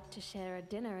you'd like to share a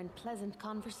dinner and pleasant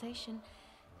conversation,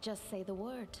 just say the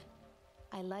word.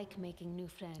 I like making new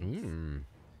friends.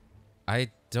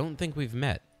 I don't think we've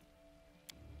met.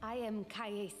 I am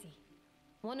Kayesi,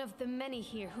 one of the many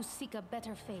here who seek a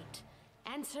better fate,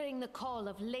 answering the call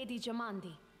of Lady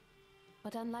Jamandi.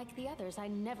 But unlike the others, I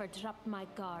never dropped my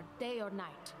guard, day or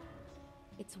night.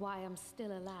 It's why I'm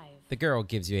still alive. The girl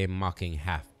gives you a mocking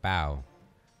half bow.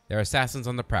 There are assassins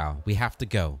on the prowl. We have to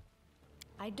go.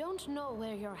 I don't know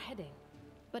where you're heading,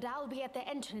 but I'll be at the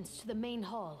entrance to the main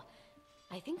hall.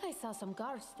 I think I saw some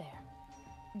guards there.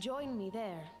 Join me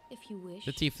there, if you wish.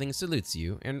 The tiefling salutes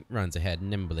you and runs ahead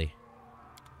nimbly.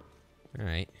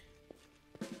 Alright.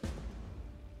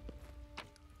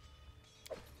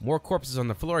 More corpses on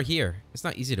the floor here. It's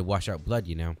not easy to wash out blood,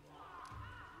 you know.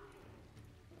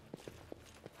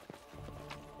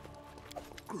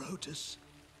 Grotus,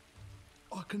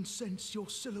 I can sense your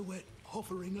silhouette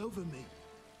hovering over me.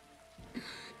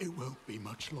 It won't be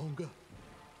much longer.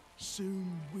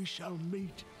 Soon we shall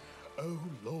meet, O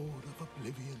Lord of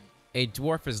Oblivion. A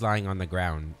dwarf is lying on the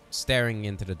ground, staring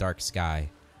into the dark sky.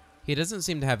 He doesn't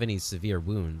seem to have any severe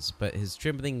wounds, but his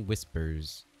trembling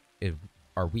whispers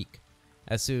are weak,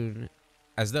 as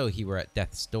though he were at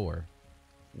death's door.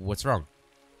 What's wrong?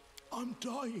 I'm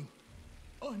dying.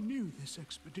 I knew this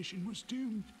expedition was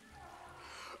doomed.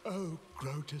 Oh,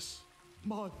 Grotus,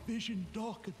 my vision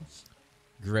darkens.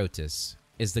 Grotus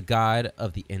is the god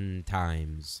of the end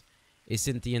times, a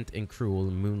sentient and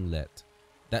cruel moonlet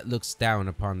that looks down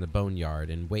upon the boneyard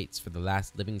and waits for the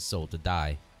last living soul to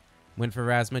die. When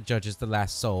Pharasma judges the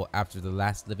last soul after the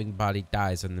last living body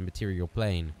dies on the material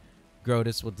plane,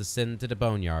 Grotus will descend to the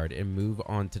boneyard and move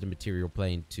on to the material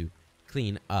plane to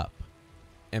clean up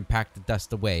and pack the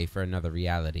dust away for another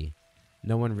reality.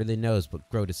 No one really knows what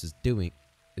Grotus is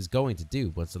going to do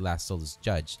once the last soul is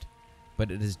judged,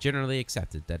 but it is generally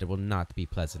accepted that it will not be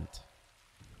pleasant.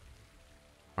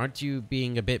 Aren't you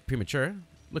being a bit premature?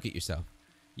 Look at yourself.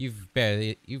 You've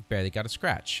barely got a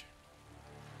scratch.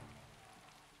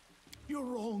 You're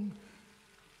wrong.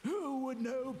 Who would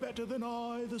know better than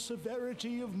I the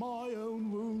severity of my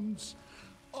own wounds?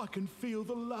 I can feel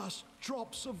the last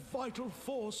drops of vital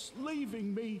force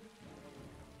leaving me.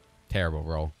 Terrible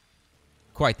roll.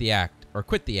 Quite the act, or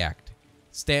quit the act.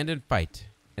 Stand and fight,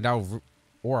 and I'll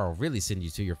really send you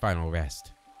to your final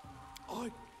rest. I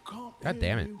can't God hear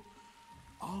damn it. you.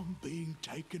 I'm being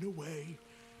taken away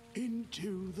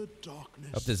into the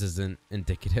darkness. Hope this isn't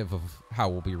indicative of how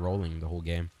we'll be rolling the whole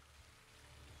game.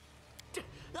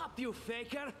 Up, you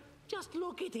faker! Just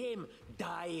look at him.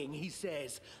 Dying, he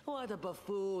says. What a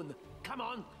buffoon. Come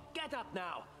on, get up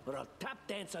now, or I'll tap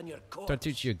dance on your corpse.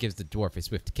 Tartuccio gives the dwarf a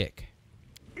swift kick.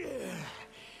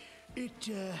 It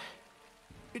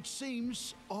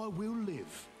seems I will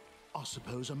live. I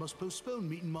suppose I must postpone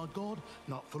meeting my god.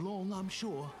 Not for long, I'm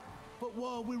sure. But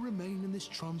while we remain in this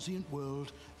transient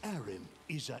world, Arim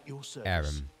is at your service.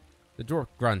 Arim. The dwarf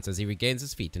grunts as he regains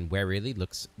his feet and warily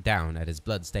looks down at his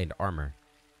blood-stained armor.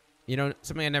 You know,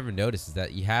 something I never noticed is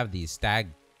that you have these stag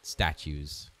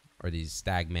statues or these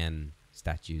stagman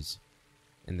statues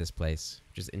in this place,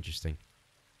 which is interesting,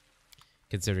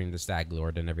 considering the Stag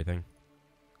Lord and everything.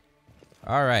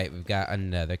 All right, we've got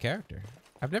another character.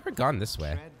 I've never gone this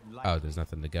way. Oh, there's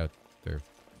nothing to go through.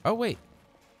 Oh, wait.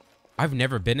 I've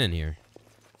never been in here.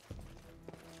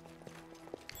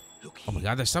 Oh my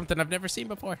god, there's something I've never seen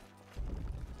before.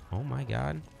 Oh my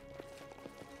god.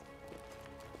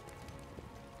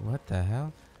 What the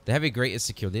hell? The heavy grate is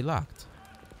securely locked.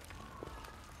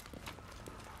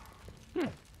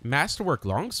 Masterwork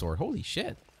longsword. Holy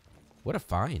shit. What a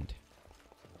find.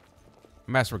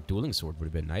 Masterwork dueling sword would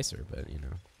have been nicer, but you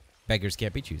know. Beggars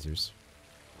can't be choosers.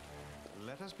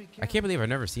 I can't believe I've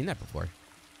never seen that before.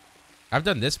 I've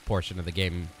done this portion of the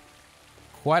game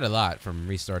quite a lot from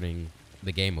restarting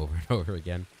the game over and over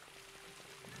again.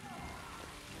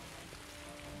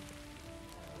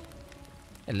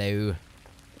 Hello.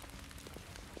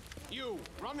 You,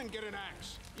 run and get an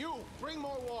axe. You, bring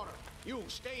more water. You,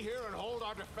 stay here and hold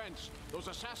our defense. Those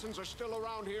assassins are still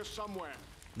around here somewhere.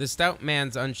 The stout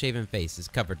man's unshaven face is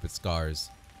covered with scars.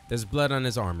 There's blood on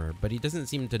his armor, but he doesn't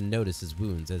seem to notice his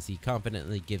wounds as he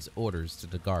confidently gives orders to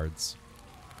the guards.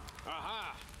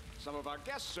 Aha! Some of our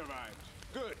guests survived.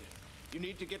 Good. You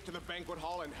need to get to the banquet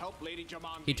hall and help Lady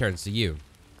Jamandi. He turns to you.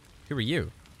 Who are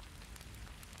you?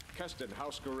 Keston,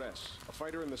 House Gares, a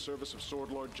fighter in the service of Sword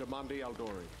Lord Jamandi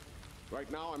Aldori. Right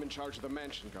now, I'm in charge of the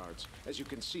mansion guards. As you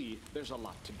can see, there's a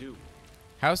lot to do.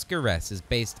 House Gares is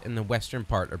based in the western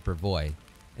part of Brevoy,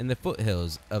 in the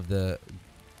foothills of the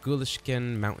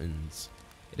Gulishkin Mountains.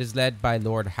 It is led by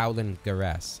Lord Howland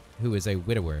Gares, who is a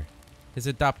widower. His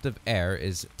adoptive heir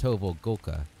is Toval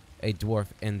Golka, a dwarf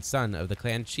and son of the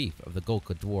clan chief of the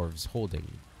Golka Dwarves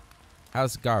Holding.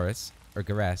 House Gares, or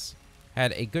Gares,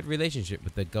 had a good relationship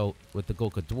with the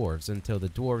Golka Dwarves until the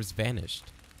dwarves vanished.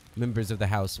 Members of the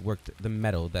house worked the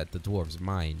metal that the dwarves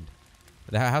mined.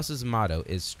 The house's motto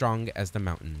is strong as the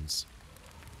mountains.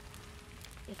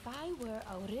 If I were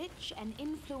a rich and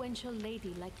influential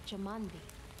lady like Jamandi,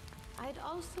 I'd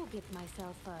also give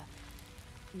myself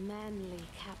a manly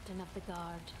captain of the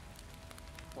guard.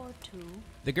 Or two.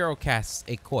 The girl casts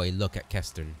a coy look at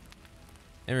Keston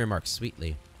and remarks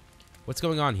sweetly, "What's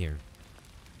going on here?"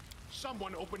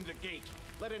 Someone opened the gate,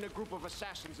 let in a group of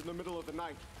assassins in the middle of the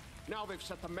night. Now they've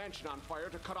set the mansion on fire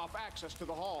to cut off access to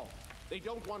the hall. They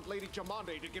don't want Lady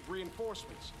Jamandi to get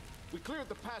reinforcements. We cleared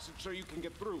the passage so you can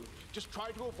get through. Just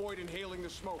try to avoid inhaling the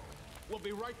smoke. We'll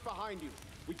be right behind you.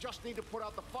 We just need to put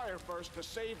out the fire first to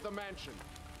save the mansion.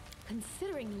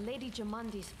 Considering Lady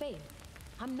Jamandi's fame,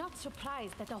 I'm not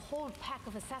surprised that a whole pack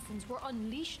of assassins were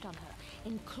unleashed on her,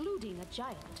 including a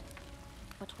giant.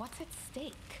 But what's at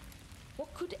stake?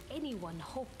 What could anyone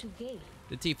hope to gain?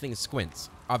 The tiefling squints,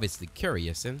 obviously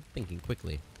curious and thinking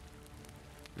quickly.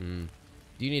 Do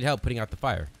you need help putting out the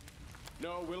fire?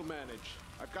 No, we'll manage.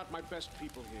 I've got my best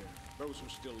people here, those who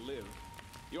still live.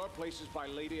 Your place is by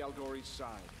Lady Aldori's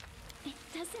side. It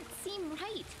doesn't seem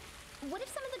right. What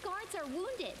if some of the guards are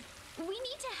wounded? We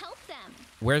need to help them.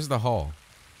 Where's the hall?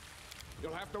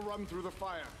 You'll have to run through the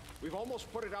fire. We've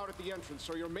almost put it out at the entrance,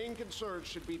 so your main concern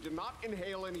should be to not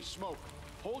inhale any smoke.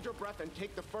 Hold your breath and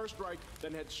take the first right,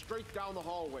 then head straight down the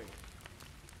hallway.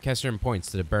 Keston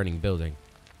points to the burning building.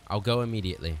 I'll go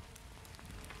immediately.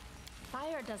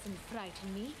 Fire doesn't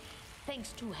frighten me,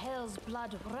 thanks to hell's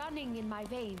blood running in my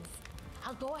veins.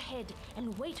 I'll go ahead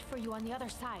and wait for you on the other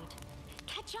side.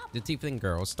 Catch up! The tiefling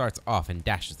girl starts off and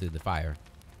dashes through the fire.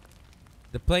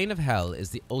 The plane of hell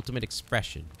is the ultimate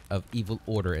expression of evil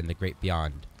order in the great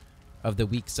beyond, of the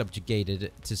weak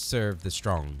subjugated to serve the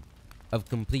strong, of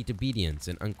complete obedience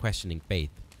and unquestioning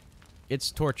faith.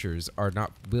 Its tortures are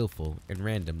not willful and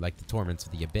random like the torments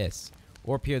of the abyss,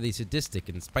 or purely sadistic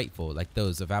and spiteful like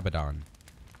those of Abaddon.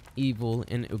 Evil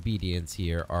and obedience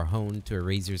here are honed to a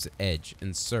razor's edge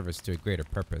in service to a greater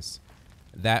purpose,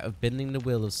 that of bending the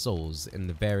will of souls in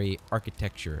the very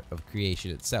architecture of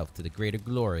creation itself to the greater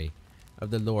glory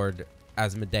of the Lord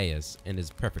Asmodeus and his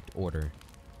perfect order.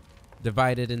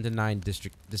 Divided into 9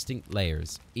 distinct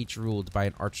layers, each ruled by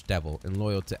an archdevil and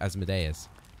loyal to Asmodeus,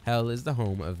 hell is the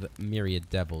home of myriad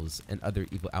devils and other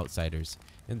evil outsiders,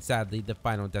 and sadly the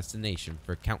final destination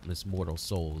for countless mortal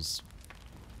souls.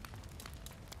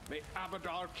 May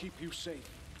Abadar keep you safe.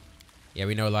 Yeah,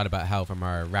 we know a lot about hell from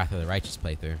our Wrath of the Righteous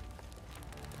playthrough.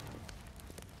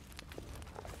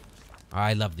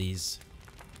 I love these.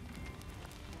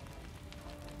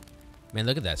 Man,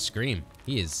 look at that scream.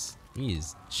 He is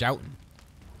shouting.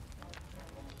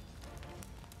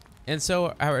 And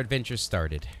so our adventure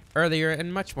started. Earlier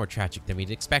and much more tragic than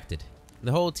we'd expected.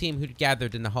 The whole team who'd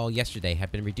gathered in the hall yesterday had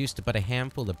been reduced to but a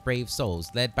handful of brave souls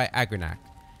led by Agranac,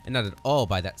 and not at all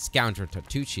by that scoundrel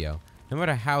Tartuccio, No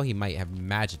matter how he might have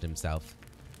imagined himself,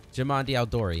 Jamandi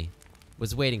Aldori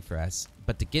was waiting for us,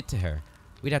 but to get to her,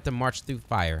 we'd have to march through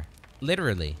fire.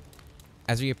 Literally.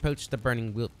 As we approached the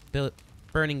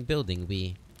burning building,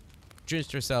 we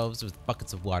drenched ourselves with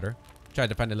buckets of water, tried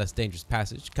to find a less dangerous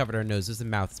passage, covered our noses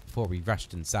and mouths before we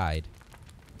rushed inside.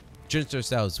 Drenched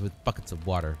ourselves with buckets of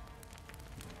water.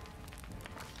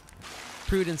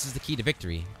 Prudence is the key to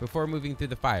victory. Before moving through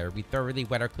the fire, we thoroughly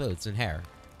wet our clothes and hair.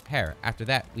 After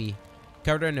that, we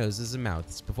covered our noses and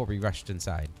mouths before we rushed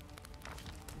inside.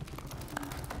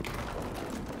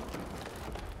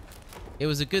 It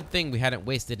was a good thing we hadn't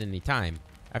wasted any time.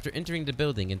 After entering the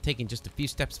building and taking just a few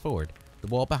steps forward, the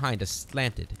wall behind us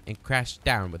slanted and crashed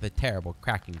down with a terrible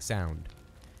cracking sound,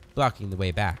 blocking the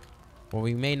way back. While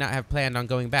we may not have planned on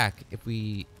going back if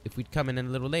we'd come in a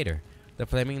little later, the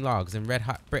flaming logs and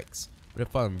red-hot bricks would have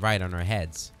fallen right on our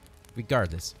heads.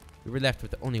 Regardless, we were left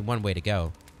with only one way to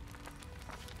go.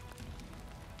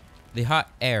 The hot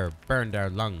air burned our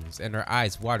lungs and our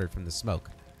eyes watered from the smoke,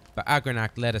 but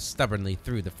Agranak led us stubbornly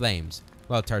through the flames,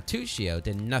 while Tartuccio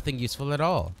did nothing useful at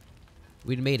all.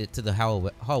 We'd made it to the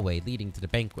hallway leading to the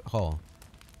banquet hall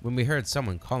when we heard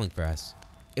someone calling for us.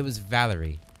 It was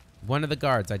Valerie, one of the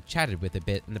guards I'd chatted with a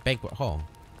bit in the banquet hall.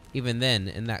 Even then,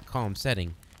 in that calm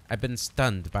setting, I'd been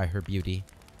stunned by her beauty.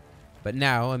 But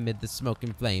now, amid the smoke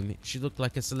and flame, she looked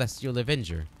like a celestial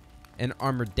avenger, an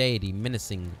armored deity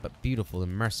menacing but beautiful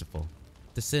and merciful,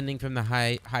 descending from the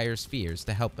higher spheres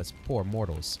to help us poor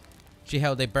mortals. She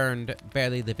held a burned,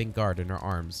 barely living guard in her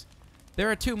arms.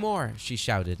 "There are 2 more," she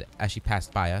shouted as she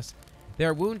passed by us. "They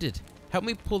are wounded. Help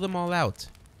me pull them all out."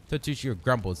 Tartuccio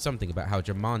grumbled something about how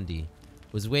Jamandi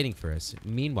was waiting for us.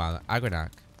 Meanwhile,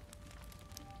 Agranak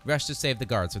rushed to save the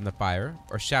guards from the fire,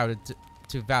 or shouted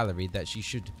to Valerie that she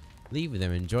should leave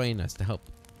them and join us to help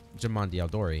Jamandi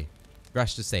Aldori.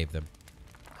 Rushed to save them.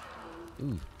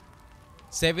 Ooh.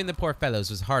 Saving the poor fellows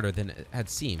was harder than it had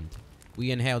seemed.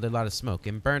 We inhaled a lot of smoke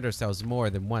and burned ourselves more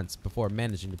than once before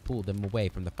managing to pull them away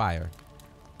from the fire.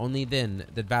 Only then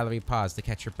did Valerie pause to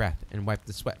catch her breath and wipe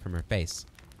the sweat from her face.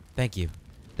 "Thank you.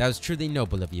 That was truly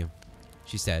noble of you,"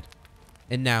 she said.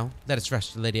 "And now, let us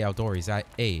rush to Lady Aldori's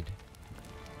aid."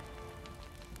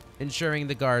 Ensuring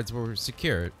the guards were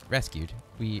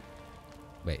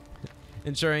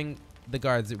Ensuring the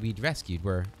guards that we'd rescued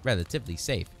were relatively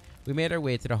safe, we made our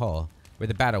way to the hall, where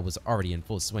the battle was already in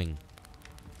full swing.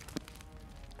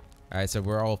 Alright, so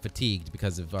we're all fatigued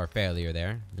because of our failure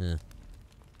there.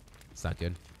 It's not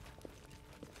good.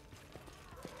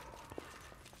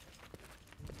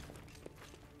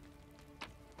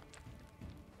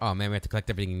 Oh man, we have to collect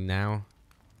everything now.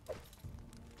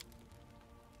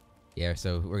 Yeah,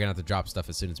 so we're gonna have to drop stuff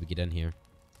as soon as we get in here.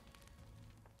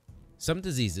 Some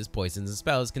diseases, poisons, and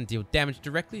spells can deal damage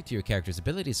directly to your character's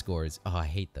ability scores. Oh, I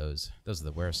hate those. Those are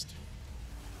the worst.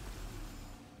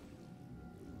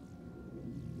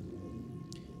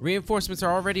 Reinforcements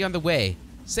are already on the way.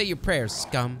 Say your prayers,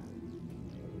 scum.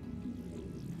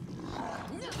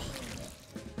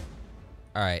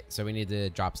 Alright, so we need to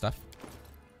drop stuff.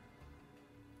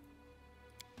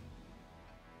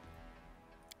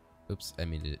 Oops, I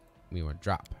mean, we want to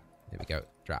drop. There we go.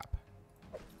 Drop.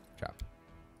 Drop.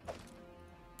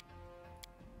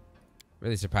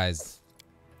 Really surprised.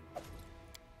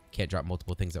 Can't drop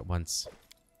multiple things at once.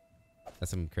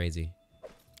 That's something crazy.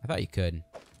 I thought you could.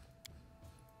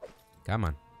 Come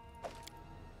on.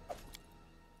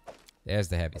 There's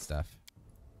the heavy stuff.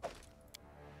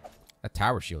 That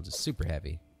tower shield is super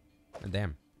heavy. Oh,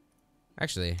 damn.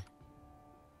 Actually,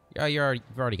 yeah,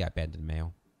 you've already got banded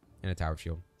mail and a tower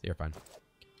shield, so you're fine.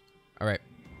 All right,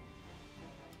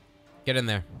 get in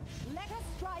there. Let us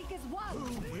strike as one. Who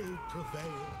will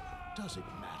prevail? Does it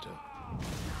matter?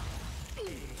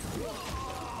 You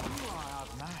are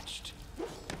outmatched.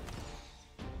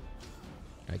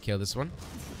 I kill this one.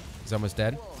 He's almost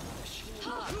dead.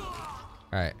 All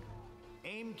right,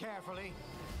 Aim carefully.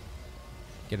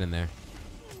 get in there.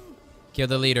 Kill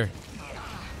the leader.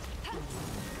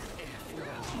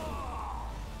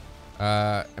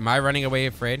 Am I running away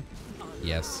afraid?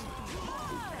 Yes.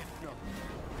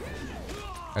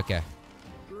 Okay.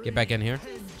 Get back in here.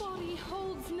 His body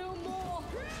holds no more.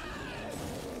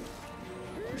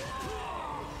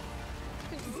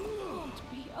 This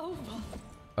won't be over.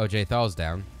 OJ Thal's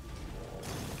down.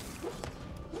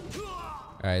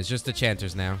 Alright, it's just the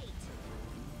Chanters now.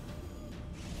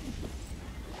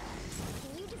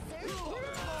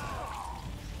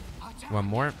 One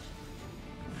more.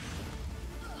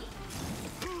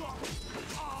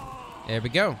 There we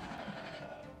go.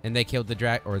 And they killed the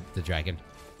dragon.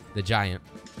 The giant.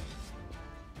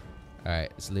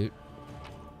 Alright, let's loot.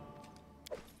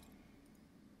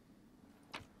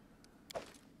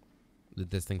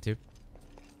 loot this thing too.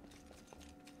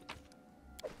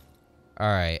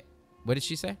 Alright. What did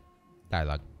she say?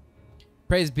 Dialogue.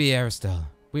 Praise be Aristel.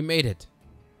 We made it.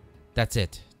 That's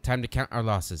it. Time to count our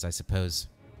losses, I suppose.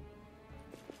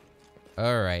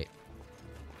 Alright.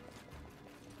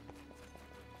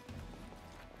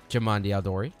 Jamandi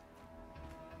Aldori.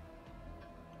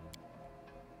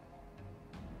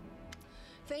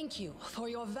 Thank you for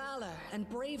your valor and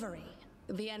bravery.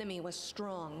 The enemy was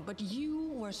strong, but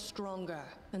you were stronger.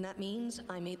 And that means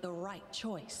I made the right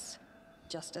choice.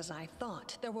 Just as I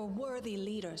thought, there were worthy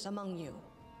leaders among you.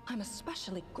 I'm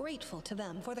especially grateful to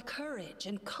them for the courage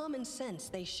and common sense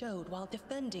they showed while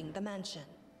defending the mansion.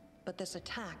 But this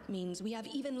attack means we have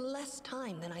even less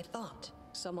time than I thought.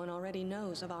 Someone already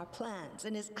knows of our plans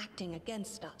and is acting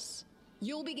against us.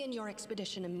 You'll begin your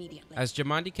expedition immediately. As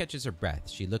Jamandi catches her breath,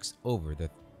 she looks over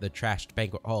the trashed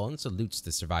banquet hall and salutes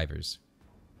the survivors.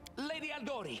 Lady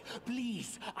Aldori,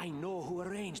 please, I know who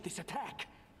arranged this attack.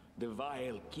 The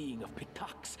vile king of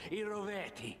Pitax,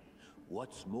 Iroveti.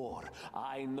 What's more,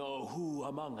 I know who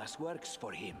among us works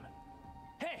for him.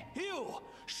 Hey, you!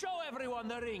 Show everyone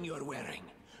the ring you're wearing.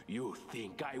 You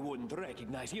think I wouldn't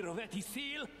recognize Iroveti's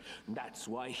seal? That's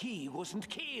why he wasn't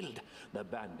killed. The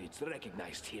bandits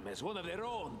recognized him as one of their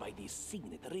own by this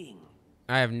signet ring.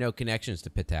 I have no connections to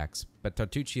Pitax, but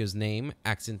Tartuccio's name,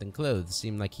 accent, and clothes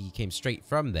seem like he came straight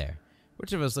from there.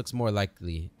 Which of us looks more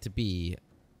likely to be,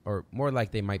 or more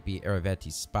like they might be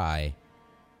Iroveti's spy?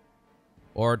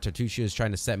 Or Tartuccio's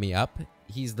trying to set me up?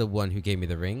 He's the one who gave me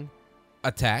the ring.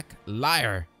 Attack?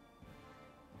 Liar!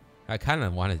 I kind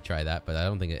of wanted to try that, but I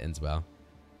don't think it ends well.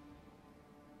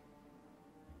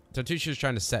 Tartuccio's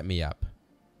trying to set me up.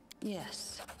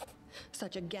 Yes.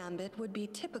 Such a gambit would be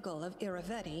typical of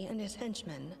Iroveti and his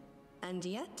henchmen. And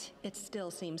yet, it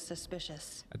still seems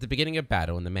suspicious. At the beginning of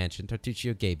battle in the mansion,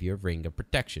 Tartuccio gave you a ring of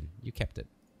protection. You kept it.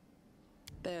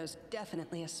 There's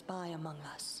definitely a spy among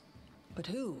us. But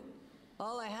who?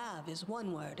 All I have is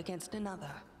one word against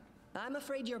another. I'm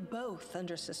afraid you're both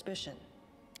under suspicion.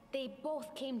 They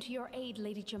both came to your aid,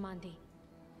 Lady Jamandi.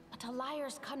 But a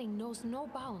liar's cunning knows no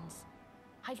bounds.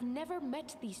 I've never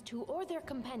met these two or their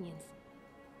companions.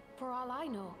 For all I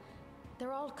know,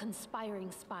 they're all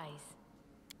conspiring spies.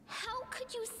 How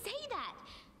could you say that?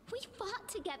 We fought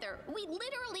together. We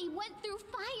literally went through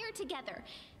fire together.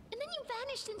 And then you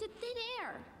vanished into thin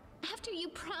air. After you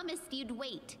promised you'd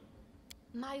wait.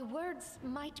 My words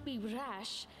might be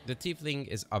rash. The tiefling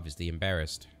is obviously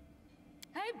embarrassed.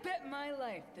 I bet my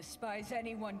life despise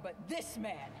anyone but this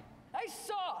man. I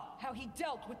saw how he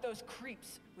dealt with those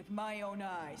creeps with my own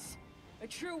eyes. A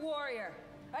true warrior.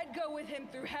 I'd go with him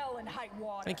through hell and high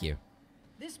water. Thank you.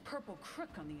 This purple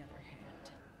crook, on the other hand.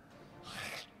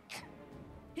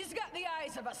 He's got the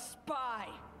eyes of a spy.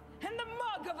 And the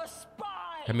mug of a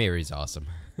spy! Hamiri's awesome.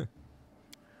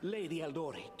 Lady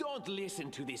Aldori, don't listen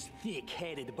to this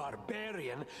thick-headed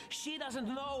barbarian. She doesn't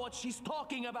know what she's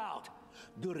talking about.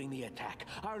 During the attack,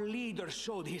 our leader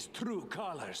showed his true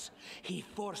colors. He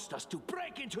forced us to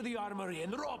break into the armory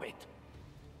and rob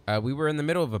it. We were in the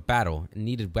middle of a battle and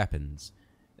needed weapons.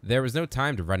 There was no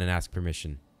time to run and ask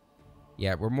permission.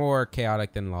 Yeah, we're more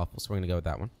chaotic than lawful, so we're going to go with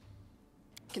that one.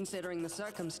 Considering the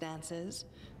circumstances,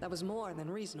 that was more than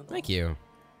reasonable. Thank you.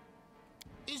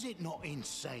 Is it not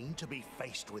insane to be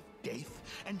faced with death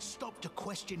and stop to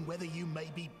question whether you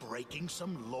may be breaking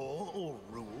some law or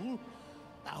rule?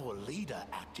 Our leader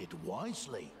acted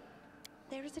wisely.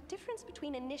 There is a difference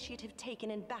between initiative taken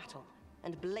in battle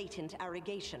and blatant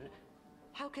arrogation.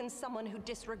 How can someone who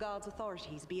disregards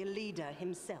authorities be a leader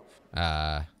himself?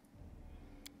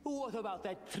 What about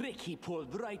that trick he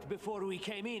pulled right before we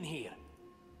came in here?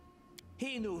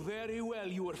 He knew very well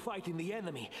you were fighting the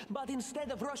enemy, but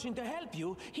instead of rushing to help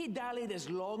you, he dallied as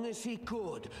long as he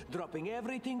could, dropping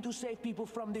everything to save people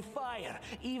from the fire,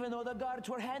 even though the guards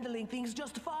were handling things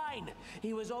just fine.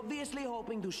 He was obviously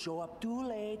hoping to show up too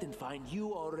late and find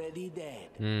you already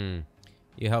dead.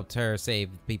 You helped her save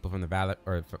people from the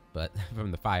from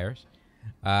the fires.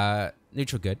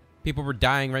 Neutral good. People were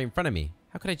dying right in front of me.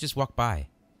 How could I just walk by?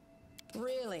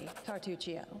 Really,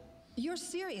 Tartuccio? You're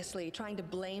seriously trying to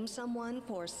blame someone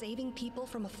for saving people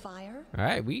from a fire? All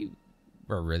right, we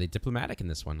were really diplomatic in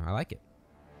this one. I like it.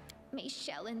 May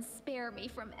Shellen spare me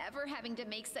from ever having to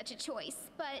make such a choice,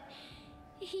 but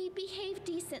he behaved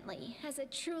decently as a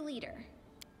true leader.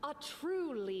 A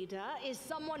true leader is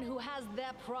someone who has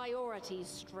their priorities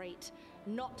straight,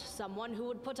 not someone who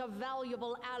would put a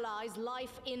valuable ally's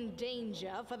life in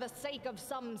danger for the sake of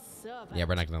some servant. Yeah,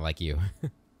 we're not gonna like you.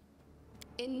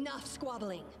 Enough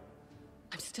squabbling.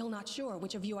 I'm still not sure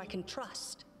which of you I can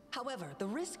trust. However, the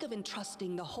risk of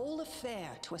entrusting the whole affair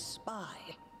to a spy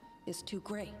is too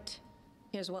great.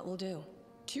 Here's what we'll do.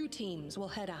 2 teams will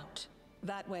head out.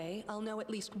 That way, I'll know at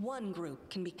least one group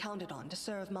can be counted on to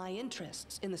serve my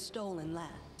interests in the Stolen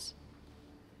Lands.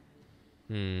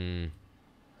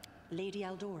 Lady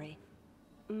Aldori,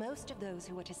 most of those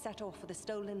who are to set off for the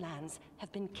Stolen Lands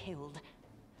have been killed.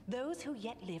 Those who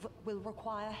yet live will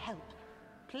require help.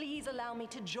 Please allow me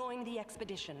to join the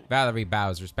expedition. Valerie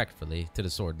bows respectfully to the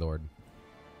Sword Lord.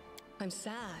 I'm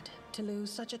sad to lose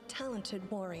such a talented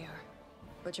warrior.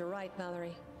 But you're right,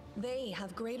 Valerie. They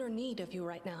have greater need of you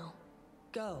right now.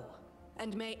 Go,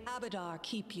 and may Abadar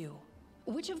keep you.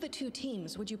 Which of the 2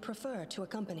 teams would you prefer to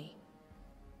accompany?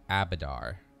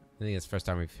 Abadar. I think it's the first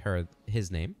time we've heard his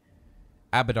name.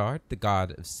 Abadar, the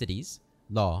god of cities,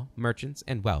 law, merchants,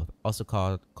 and wealth, also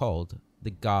called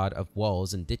the god of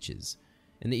walls and ditches.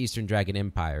 In the Eastern Dragon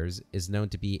Empires, is known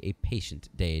to be a patient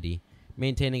deity,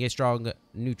 maintaining a strong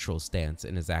neutral stance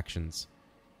in his actions.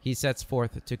 He sets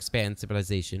forth to expand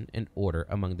civilization and order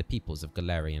among the peoples of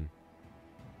Galarian.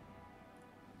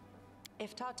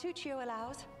 If Tartuccio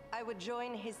allows, I would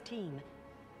join his team.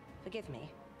 Forgive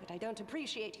me, but I don't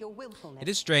appreciate your willfulness. It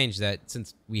is strange that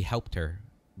since we helped her,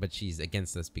 but she's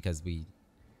against us because we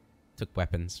took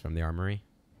weapons from the armory.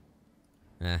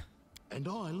 And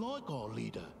I like our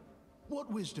leader.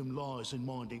 What wisdom lies in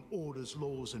minding orders,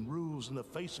 laws, and rules in the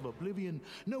face of oblivion,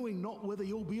 knowing not whether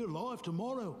you'll be alive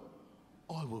tomorrow?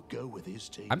 I will go with his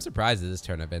team. I'm surprised at this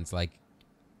turn of events. Like,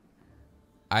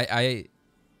 I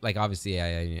obviously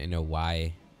I know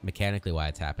why, mechanically why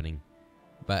it's happening,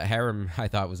 but Harem I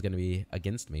thought was going to be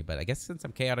against me. But I guess since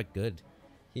I'm chaotic good,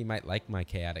 he might like my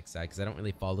chaotic side because I don't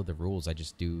really follow the rules. I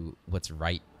just do what's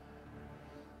right.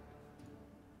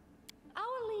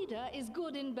 Our leader is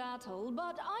good in battle,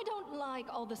 but I don't like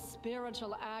all the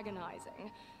spiritual agonizing.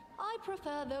 I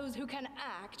prefer those who can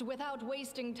act without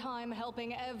wasting time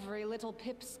helping every little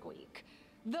pipsqueak.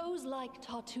 Those like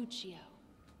Tartuccio.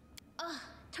 Ugh,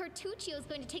 Tartuccio's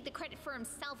going to take the credit for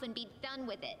himself and be done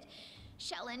with it.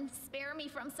 Shellen, spare me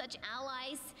from such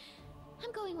allies.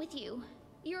 I'm going with you.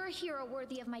 You're a hero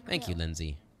worthy of my quill. Thank you,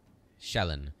 Lindsay.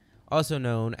 Shellen, also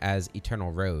known as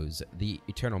Eternal Rose, the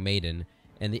Eternal Maiden,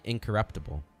 and the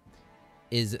Incorruptible,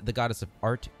 is the goddess of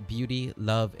art, beauty,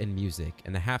 love, and music,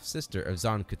 and the half-sister of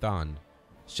Zon Kuthan.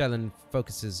 Shellen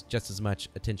focuses just as much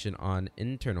attention on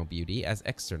internal beauty as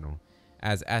external.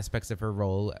 As aspects of her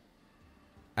role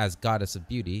as goddess of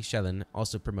beauty, Shellen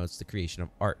also promotes the creation of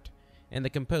art, and the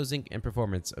composing and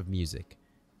performance of music.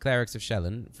 Clerics of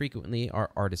Shellen frequently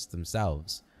are artists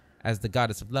themselves. As the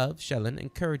goddess of love, Shellen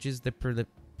encourages the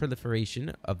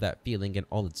proliferation of that feeling in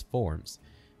all its forms.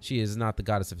 She is not the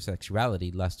goddess of sexuality,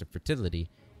 lust, or fertility.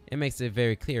 It makes a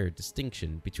very clear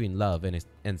distinction between love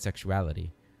and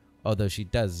sexuality, although she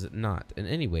does not in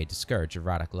any way discourage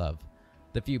erotic love.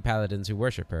 The few paladins who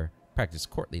worship her practice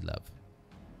courtly love.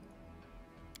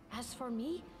 As for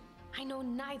me, I know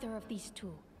neither of these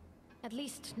 2. At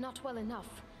least not well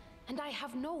enough. And I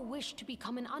have no wish to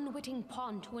become an unwitting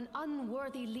pawn to an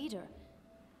unworthy leader.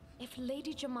 If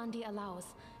Lady Jamandi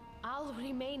allows, I'll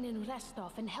remain in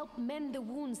Restov and help mend the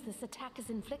wounds this attack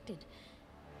has inflicted.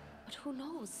 But who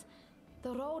knows?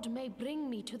 The road may bring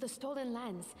me to the Stolen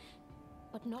Lands,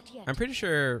 but not yet. I'm pretty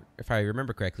sure, if I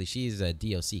remember correctly, she's a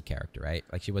DLC character, right?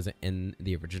 Like, she wasn't in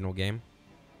the original game.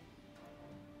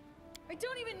 I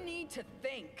don't even need to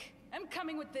think. I'm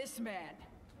coming with this man.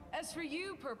 As for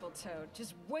you, Purple Toad,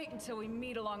 just wait until we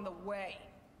meet along the way.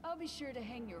 I'll be sure to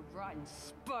hang your rotten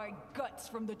spy guts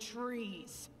from the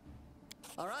trees.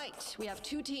 All right, we have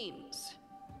 2 teams.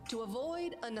 To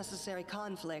avoid unnecessary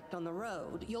conflict on the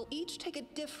road, you'll each take a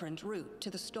different route to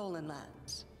the Stolen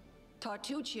Lands.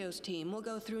 Tartuccio's team will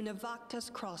go through Navakta's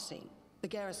Crossing. The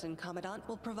garrison commandant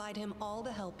will provide him all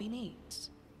the help he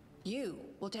needs. You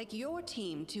will take your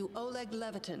team to Oleg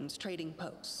Leviton's trading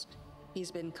post. He's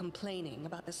been complaining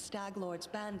about the Stag Lord's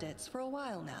bandits for a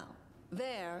while now.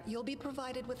 There, you'll be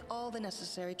provided with all the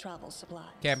necessary travel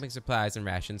supplies. Camping supplies and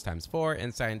rations × 4,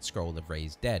 and signed scroll of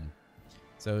raised dead.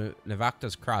 So,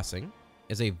 Navakta's Crossing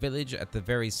is a village at the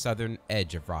very southern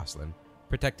edge of Roslyn,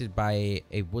 protected by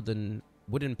a wooden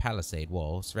palisade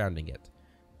wall surrounding it.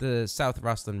 The South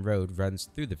Roslyn Road runs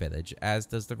through the village, as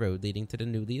does the road leading to the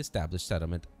newly established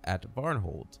settlement at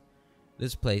Varnhold.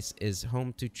 This place is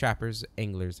home to trappers,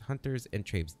 anglers, hunters, and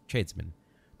tradesmen.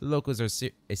 The locals are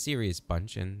a serious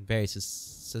bunch and very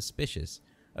suspicious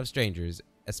of strangers,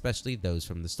 especially those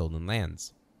from the Stolen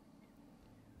Lands.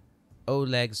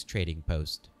 Oleg's Trading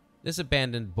Post. This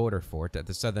abandoned border fort at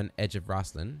the southern edge of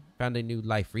Roslyn found a new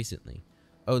life recently.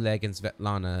 Oleg and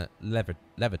Svetlana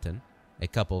Leviton, a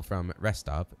couple from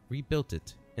Restov, rebuilt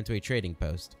it into a trading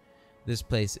post. This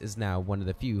place is now one of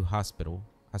the few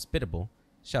hospitable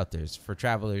shelters for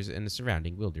travelers in the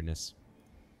surrounding wilderness.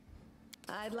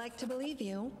 I'd like to believe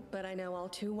you, but I know all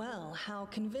too well how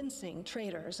convincing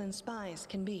traitors and spies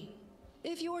can be.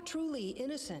 If you're truly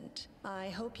innocent, I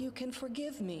hope you can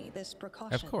forgive me this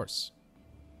precaution. Of course.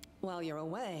 While you're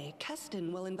away,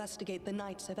 Keston will investigate the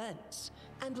night's events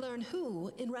and learn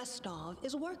who in Restov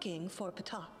is working for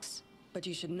Patox. But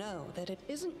you should know that it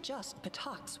isn't just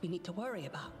Patox we need to worry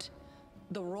about.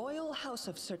 The Royal House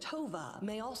of Sertova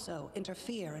may also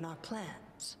interfere in our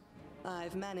plans.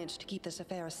 I've managed to keep this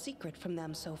affair a secret from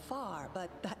them so far, but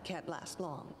that can't last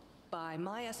long. By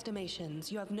my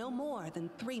estimations, you have no more than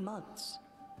 3 months.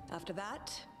 After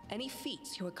that, any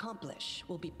feats you accomplish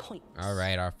will be pointless. All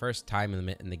right, our first time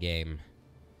limit in the game.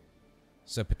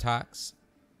 So Patox,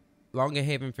 long a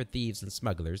haven for thieves and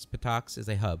smugglers, Patox is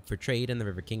a hub for trade in the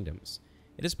River Kingdoms.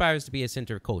 It aspires to be a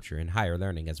center of culture and higher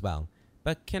learning as well,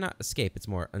 but cannot escape its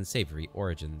more unsavory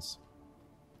origins.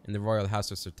 In the Royal House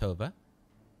of Sertova,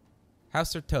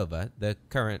 House Sertova, the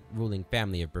current ruling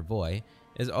family of Brevoy,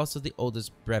 is also the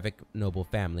oldest Brevic noble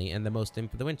family and the most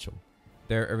influential.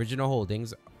 Their original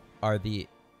holdings are the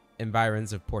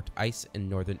environs of Port Ice in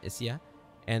northern Isia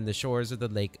and the shores of the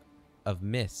Lake of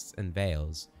Mists and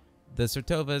Veils. The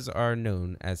Sertovas are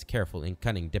known as careful and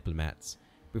cunning diplomats.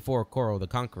 Before Coral the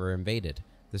Conqueror invaded,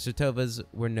 the Sertovas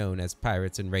were known as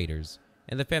pirates and raiders,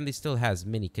 and the family still has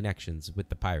many connections with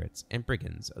the pirates and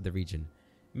brigands of the region,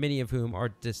 many of whom are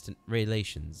distant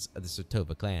relations of the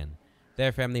Sertova clan.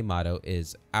 Their family motto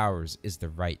is, "Ours is the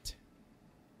right."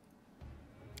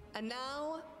 And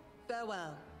now,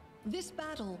 farewell. This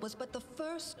battle was but the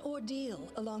first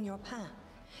ordeal along your path,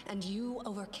 and you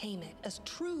overcame it as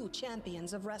true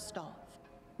champions of Restov.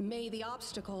 May the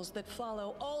obstacles that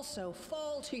follow also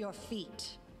fall to your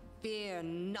feet. Fear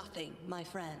nothing, my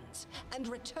friends, and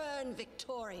return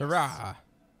victorious. Hurrah!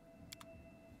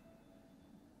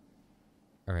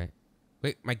 Alright.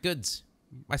 Wait, my goods.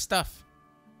 My stuff.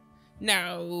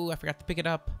 No, I forgot to pick it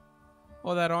up.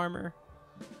 All that armor.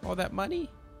 All that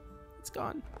money. It's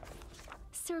gone.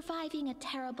 Surviving a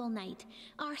terrible night,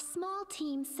 our small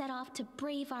team set off to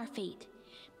brave our fate.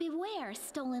 Beware,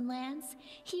 stolen lands.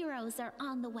 Heroes are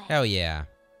on the way. Hell yeah.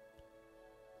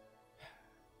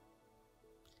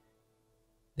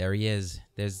 There he is.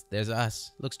 There's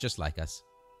us. Looks just like us.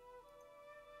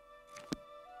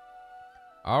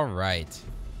 All right.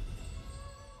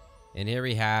 And here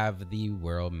we have the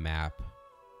world map.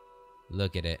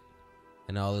 Look at it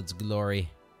in all its glory.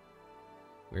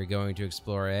 We're going to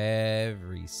explore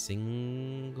every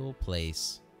single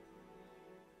place.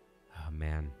 Oh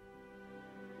man.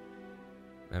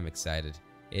 I'm excited.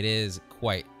 It is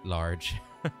quite large.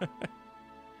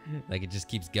 Like it just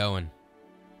keeps going.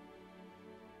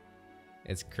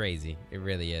 It's crazy. It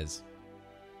really is.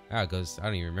 Oh, it goes. I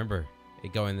don't even remember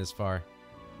it going this far.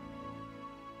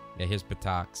 Yeah, here's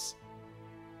Patox.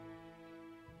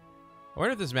 I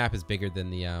wonder if this map is bigger than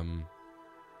the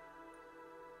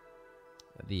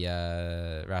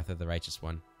Wrath of the Righteous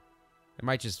one. I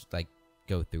might just like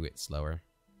go through it slower.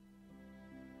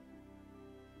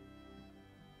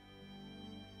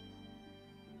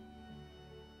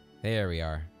 There we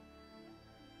are.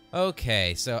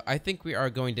 Okay, so I think we are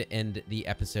going to end the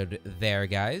episode there,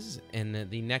 guys. In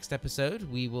the next episode,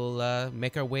 we will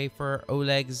make our way for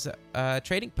Oleg's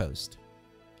trading post.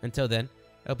 Until then,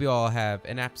 I hope you all have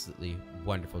an absolutely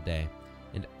wonderful day,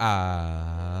 and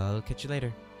I'll catch you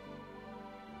later.